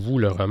que pour vous,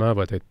 le roman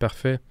va être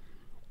parfait.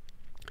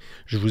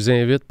 Je vous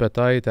invite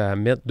peut-être à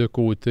mettre de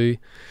côté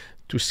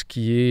tout ce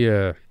qui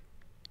est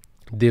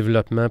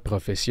développement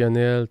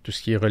professionnel, tout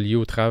ce qui est relié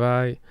au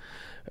travail.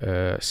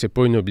 C'est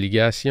pas une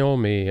obligation,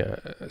 mais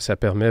ça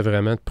permet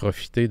vraiment de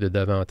profiter de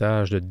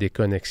davantage de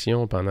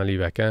déconnexion pendant les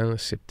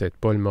vacances. C'est peut-être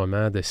pas le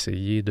moment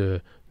d'essayer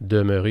de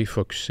demeurer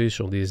focusé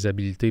sur des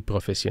habiletés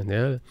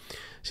professionnelles.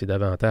 C'est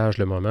davantage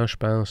le moment, je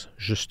pense,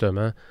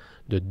 justement,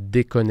 de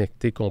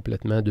déconnecter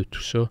complètement de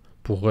tout ça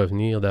pour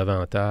revenir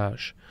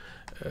davantage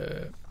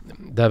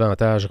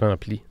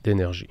rempli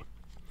d'énergie.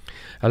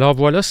 Alors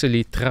voilà, c'est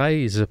les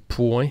 13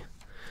 points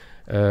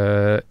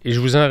Et je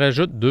vous en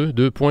rajoute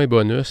deux points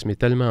bonus, mais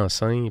tellement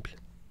simples.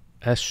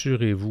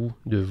 Assurez-vous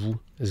de vous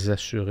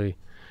assurer.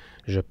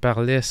 Je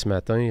parlais ce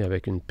matin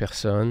avec une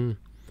personne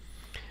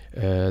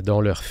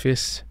dont leur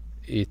fils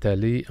est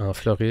allé en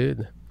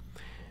Floride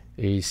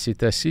et il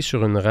s'est assis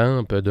sur une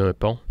rampe d'un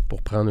pont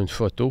pour prendre une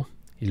photo.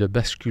 Il a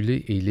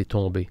basculé et il est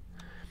tombé.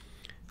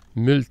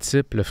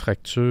 Multiples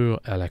fractures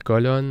à la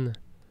colonne,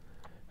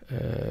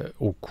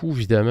 au cou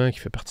évidemment qui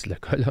fait partie de la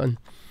colonne.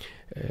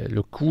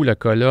 Le cou, la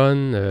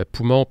colonne,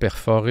 poumon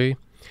perforé.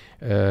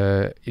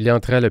 Il est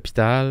entré à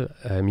l'hôpital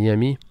à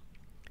Miami.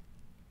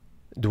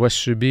 Doit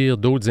subir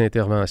d'autres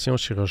interventions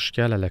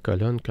chirurgicales à la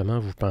colonne. Comment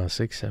vous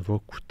pensez que ça va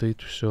coûter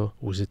tout ça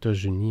aux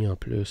États-Unis en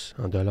plus,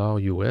 en dollars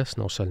US,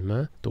 non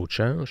seulement, taux de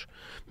change,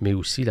 mais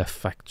aussi la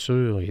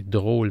facture est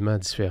drôlement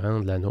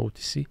différente de la nôtre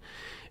ici.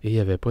 Et il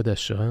n'y avait pas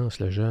d'assurance,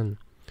 le jeune.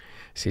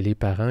 C'est les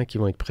parents qui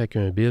vont être prêts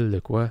qu'un bill de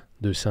quoi?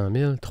 200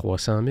 000,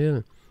 300 000?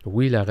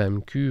 Oui, la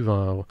RAMQ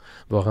va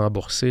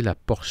rembourser la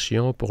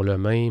portion pour le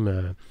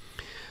même...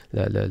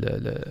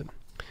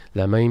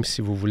 La même,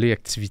 si vous voulez,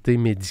 activité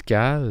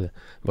médicale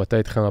va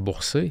être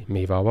remboursée,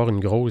 mais il va y avoir une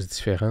grosse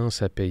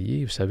différence à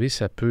payer. Vous savez,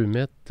 ça peut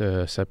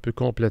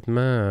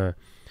complètement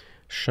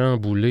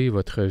chambouler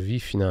votre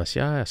vie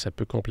financière, ça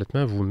peut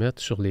complètement vous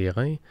mettre sur les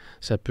reins,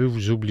 ça peut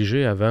vous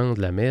obliger à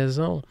vendre la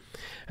maison,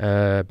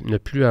 ne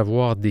plus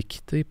avoir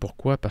d'équité.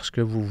 Pourquoi? Parce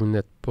que vous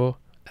n'êtes pas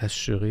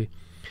assuré.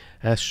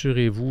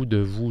 Assurez-vous de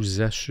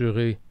vous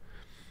assurer.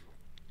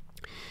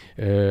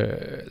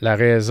 La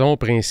raison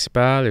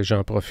principale, et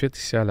j'en profite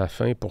ici à la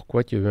fin,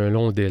 pourquoi il y a eu un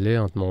long délai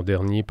entre mon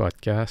dernier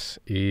podcast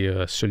et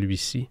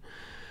celui-ci,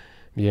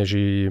 bien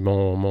j'ai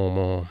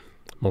mon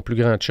plus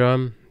grand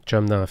chum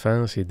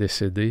d'enfance est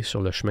décédé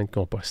sur le chemin de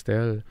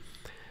Compostelle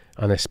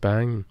en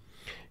Espagne.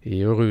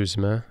 Et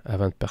heureusement,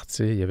 avant de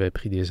partir, il avait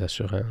pris des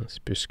assurances,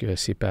 puisque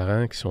ses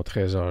parents, qui sont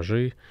très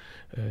âgés,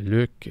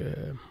 Luc,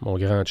 mon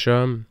grand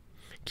chum,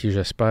 qui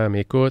j'espère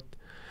m'écoute,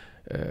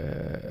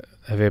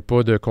 n'avait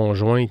pas de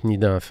conjointe ni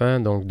d'enfant,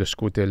 donc de ce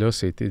côté-là,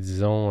 c'était,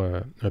 disons,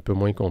 un peu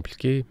moins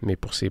compliqué, mais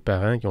pour ses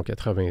parents qui ont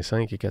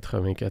 85 et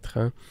 84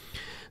 ans,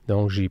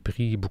 donc j'ai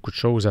pris beaucoup de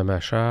choses à ma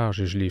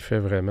charge et je l'ai fait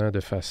vraiment de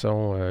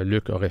façon...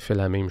 Luc aurait fait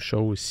la même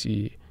chose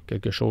si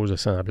quelque chose de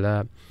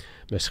semblable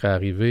me serait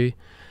arrivé.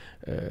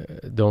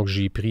 Donc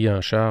j'ai pris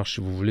en charge,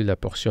 si vous voulez, la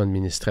portion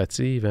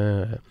administrative,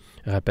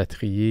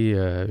 rapatrier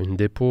une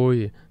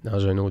dépouille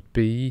dans un autre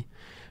pays,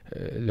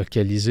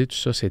 localiser tout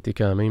ça, c'était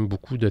quand même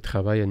beaucoup de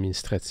travail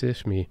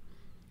administratif, mais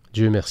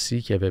Dieu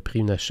merci qu'il avait pris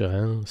une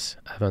assurance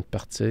avant de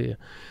partir,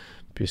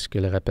 puisque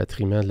le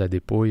rapatriement de la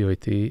dépouille a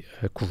été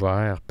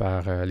couvert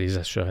par les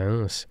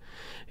assurances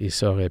et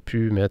ça aurait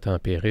pu mettre en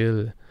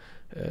péril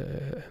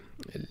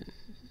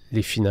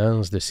les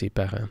finances de ses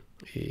parents.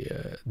 Et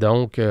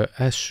donc,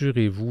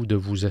 assurez-vous de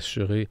vous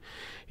assurer.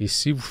 Et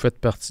si vous faites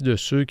partie de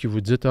ceux qui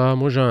vous dites « Ah,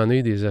 moi j'en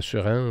ai des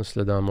assurances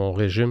là, dans mon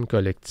régime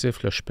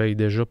collectif, là, je paye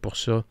déjà pour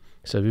ça. »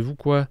 Savez-vous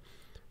quoi?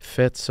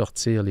 Faites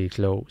sortir les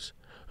clauses.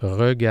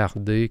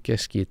 Regardez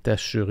qu'est-ce qui est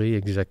assuré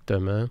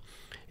exactement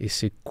et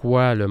c'est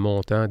quoi le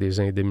montant des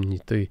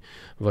indemnités.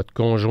 Votre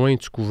conjoint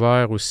est-tu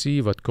couvert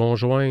aussi? Votre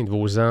conjointe,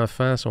 vos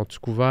enfants sont-ils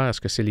couverts?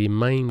 Est-ce que c'est les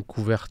mêmes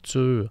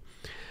couvertures?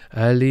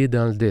 Allez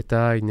dans le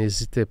détail,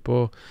 n'hésitez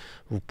pas.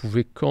 Vous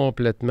pouvez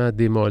complètement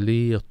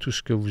démolir tout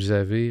ce que vous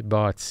avez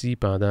bâti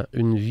pendant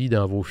une vie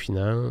dans vos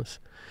finances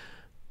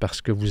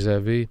parce que vous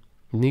avez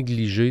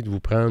négligé de vous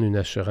prendre une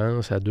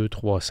assurance à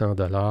 200-300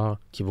 $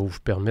 qui va vous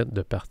permettre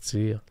de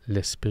partir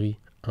l'esprit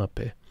en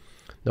paix.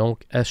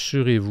 Donc,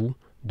 assurez-vous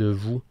de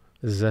vous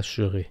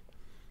assurer.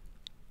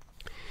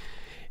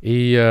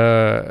 Et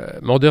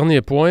mon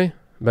dernier point,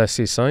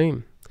 c'est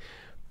simple.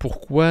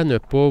 Pourquoi ne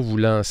pas vous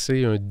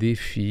lancer un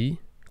défi?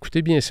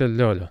 Écoutez bien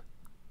celle-là, là.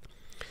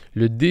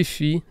 Le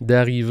défi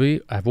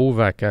d'arriver à vos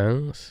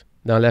vacances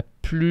dans la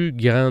plus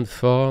grande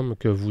forme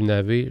que vous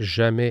n'avez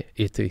jamais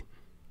été.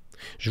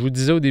 Je vous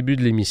disais au début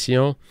de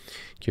l'émission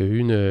qu'il y a eu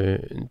une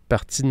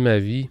partie de ma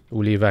vie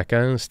où les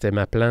vacances, c'était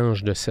ma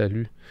planche de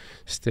salut.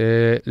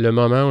 C'était le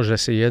moment où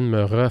j'essayais de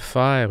me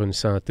refaire une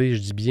santé. Je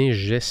dis bien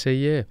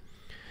j'essayais,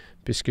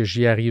 puisque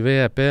j'y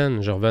arrivais à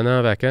peine. Je revenais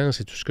en vacances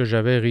et tout ce que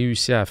j'avais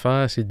réussi à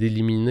faire, c'est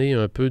d'éliminer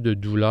un peu de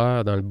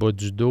douleur dans le bas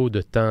du dos,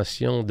 de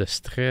tension, de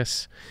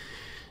stress.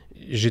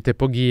 J'étais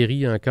pas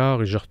guéri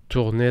encore et je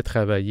retournais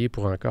travailler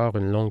pour encore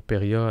une longue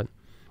période.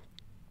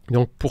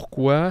 Donc,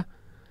 pourquoi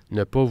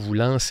ne pas vous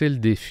lancer le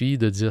défi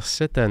de dire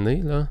cette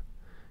année, là,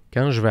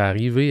 quand je vais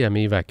arriver à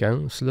mes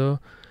vacances, là,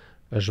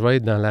 je vais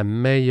être dans la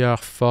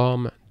meilleure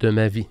forme de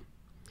ma vie.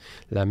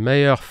 La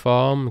meilleure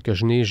forme que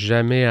je n'ai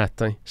jamais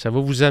atteint. Ça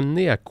va vous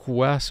amener à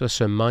quoi, ça,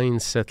 ce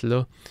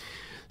mindset-là?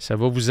 Ça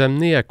va vous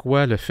amener à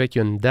quoi le fait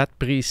qu'il y a une date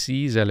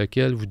précise à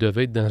laquelle vous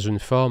devez être dans une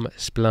forme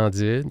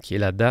splendide, qui est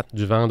la date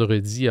du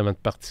vendredi avant de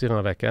partir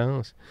en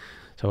vacances.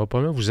 Ça va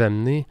probablement vous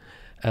amener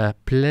à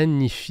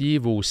planifier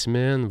vos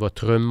semaines,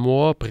 votre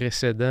mois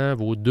précédent,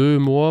 vos 2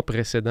 mois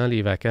précédant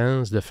les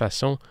vacances de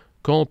façon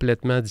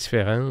complètement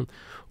différente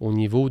au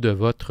niveau de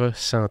votre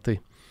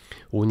santé.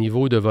 au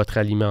niveau de votre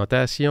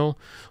alimentation,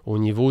 au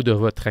niveau de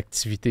votre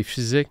activité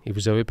physique, et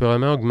vous avez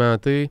probablement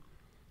augmenté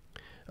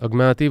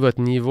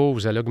votre niveau,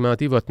 vous allez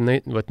augmenter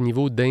votre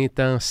niveau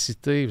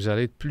d'intensité, vous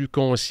allez être plus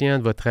conscient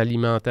de votre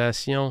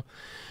alimentation,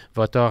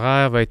 votre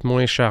horaire va être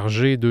moins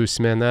chargé 2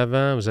 semaines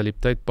avant, vous allez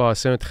peut-être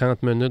passer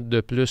 30 minutes de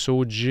plus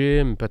au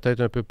gym, peut-être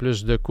un peu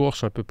plus de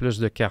course, un peu plus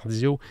de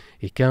cardio,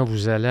 et quand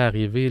vous allez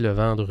arriver le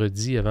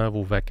vendredi avant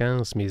vos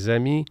vacances, mes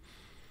amis,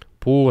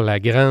 pour la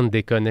grande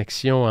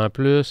déconnexion en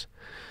plus,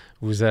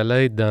 vous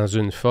allez être dans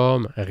une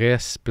forme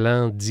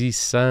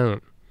resplendissante.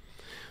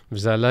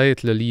 Vous allez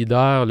être le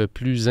leader le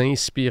plus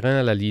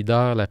inspirant, la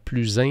leader la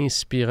plus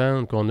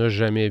inspirante qu'on a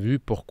jamais vue.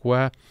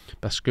 Pourquoi?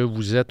 Parce que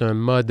vous êtes un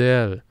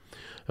modèle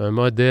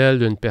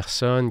d'une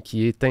personne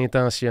qui est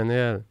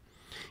intentionnelle,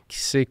 qui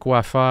sait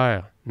quoi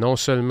faire. Non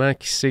seulement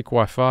qui sait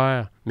quoi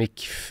faire, mais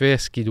qui fait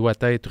ce qui doit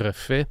être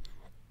fait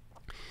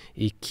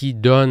et qui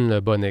donne le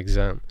bon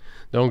exemple.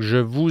 Donc, je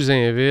vous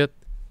invite,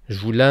 je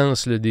vous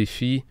lance le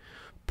défi.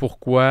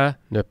 Pourquoi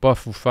ne pas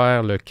vous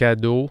faire le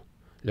cadeau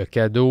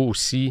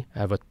aussi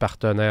à votre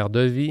partenaire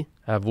de vie,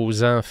 à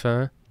vos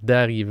enfants,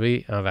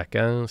 d'arriver en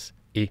vacances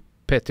et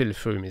péter le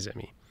feu, mes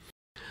amis.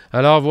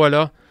 Alors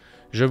voilà,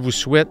 je vous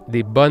souhaite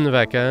des bonnes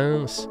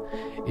vacances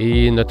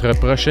et notre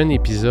prochain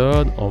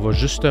épisode, on va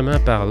justement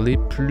parler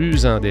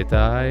plus en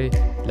détail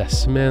de la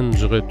semaine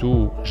du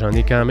retour. J'en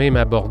ai quand même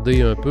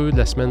abordé un peu de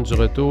la semaine du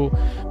retour,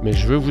 mais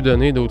je veux vous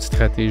donner d'autres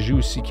stratégies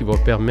aussi qui vont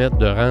permettre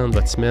de rendre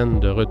votre semaine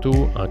de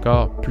retour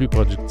encore plus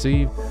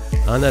productive.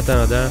 En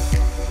attendant,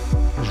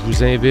 je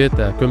vous invite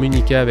à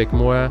communiquer avec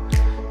moi.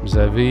 Vous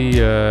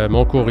avez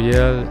mon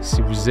courriel.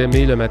 Si vous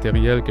aimez le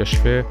matériel que je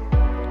fais,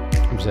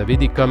 vous avez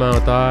des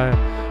commentaires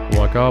ou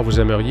encore vous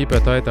aimeriez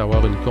peut-être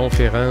avoir une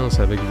conférence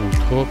avec vos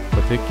troupes,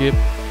 votre équipe,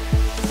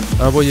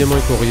 envoyez-moi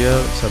un courriel.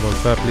 Ça va me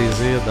faire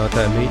plaisir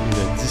d'entamer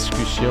une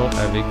discussion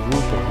avec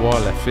vous pour voir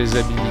la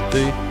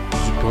faisabilité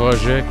du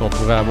projet qu'on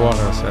pourrait avoir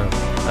ensemble.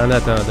 En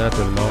attendant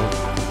tout le monde,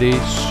 des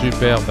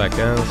super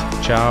vacances.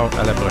 Ciao,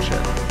 à la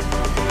prochaine.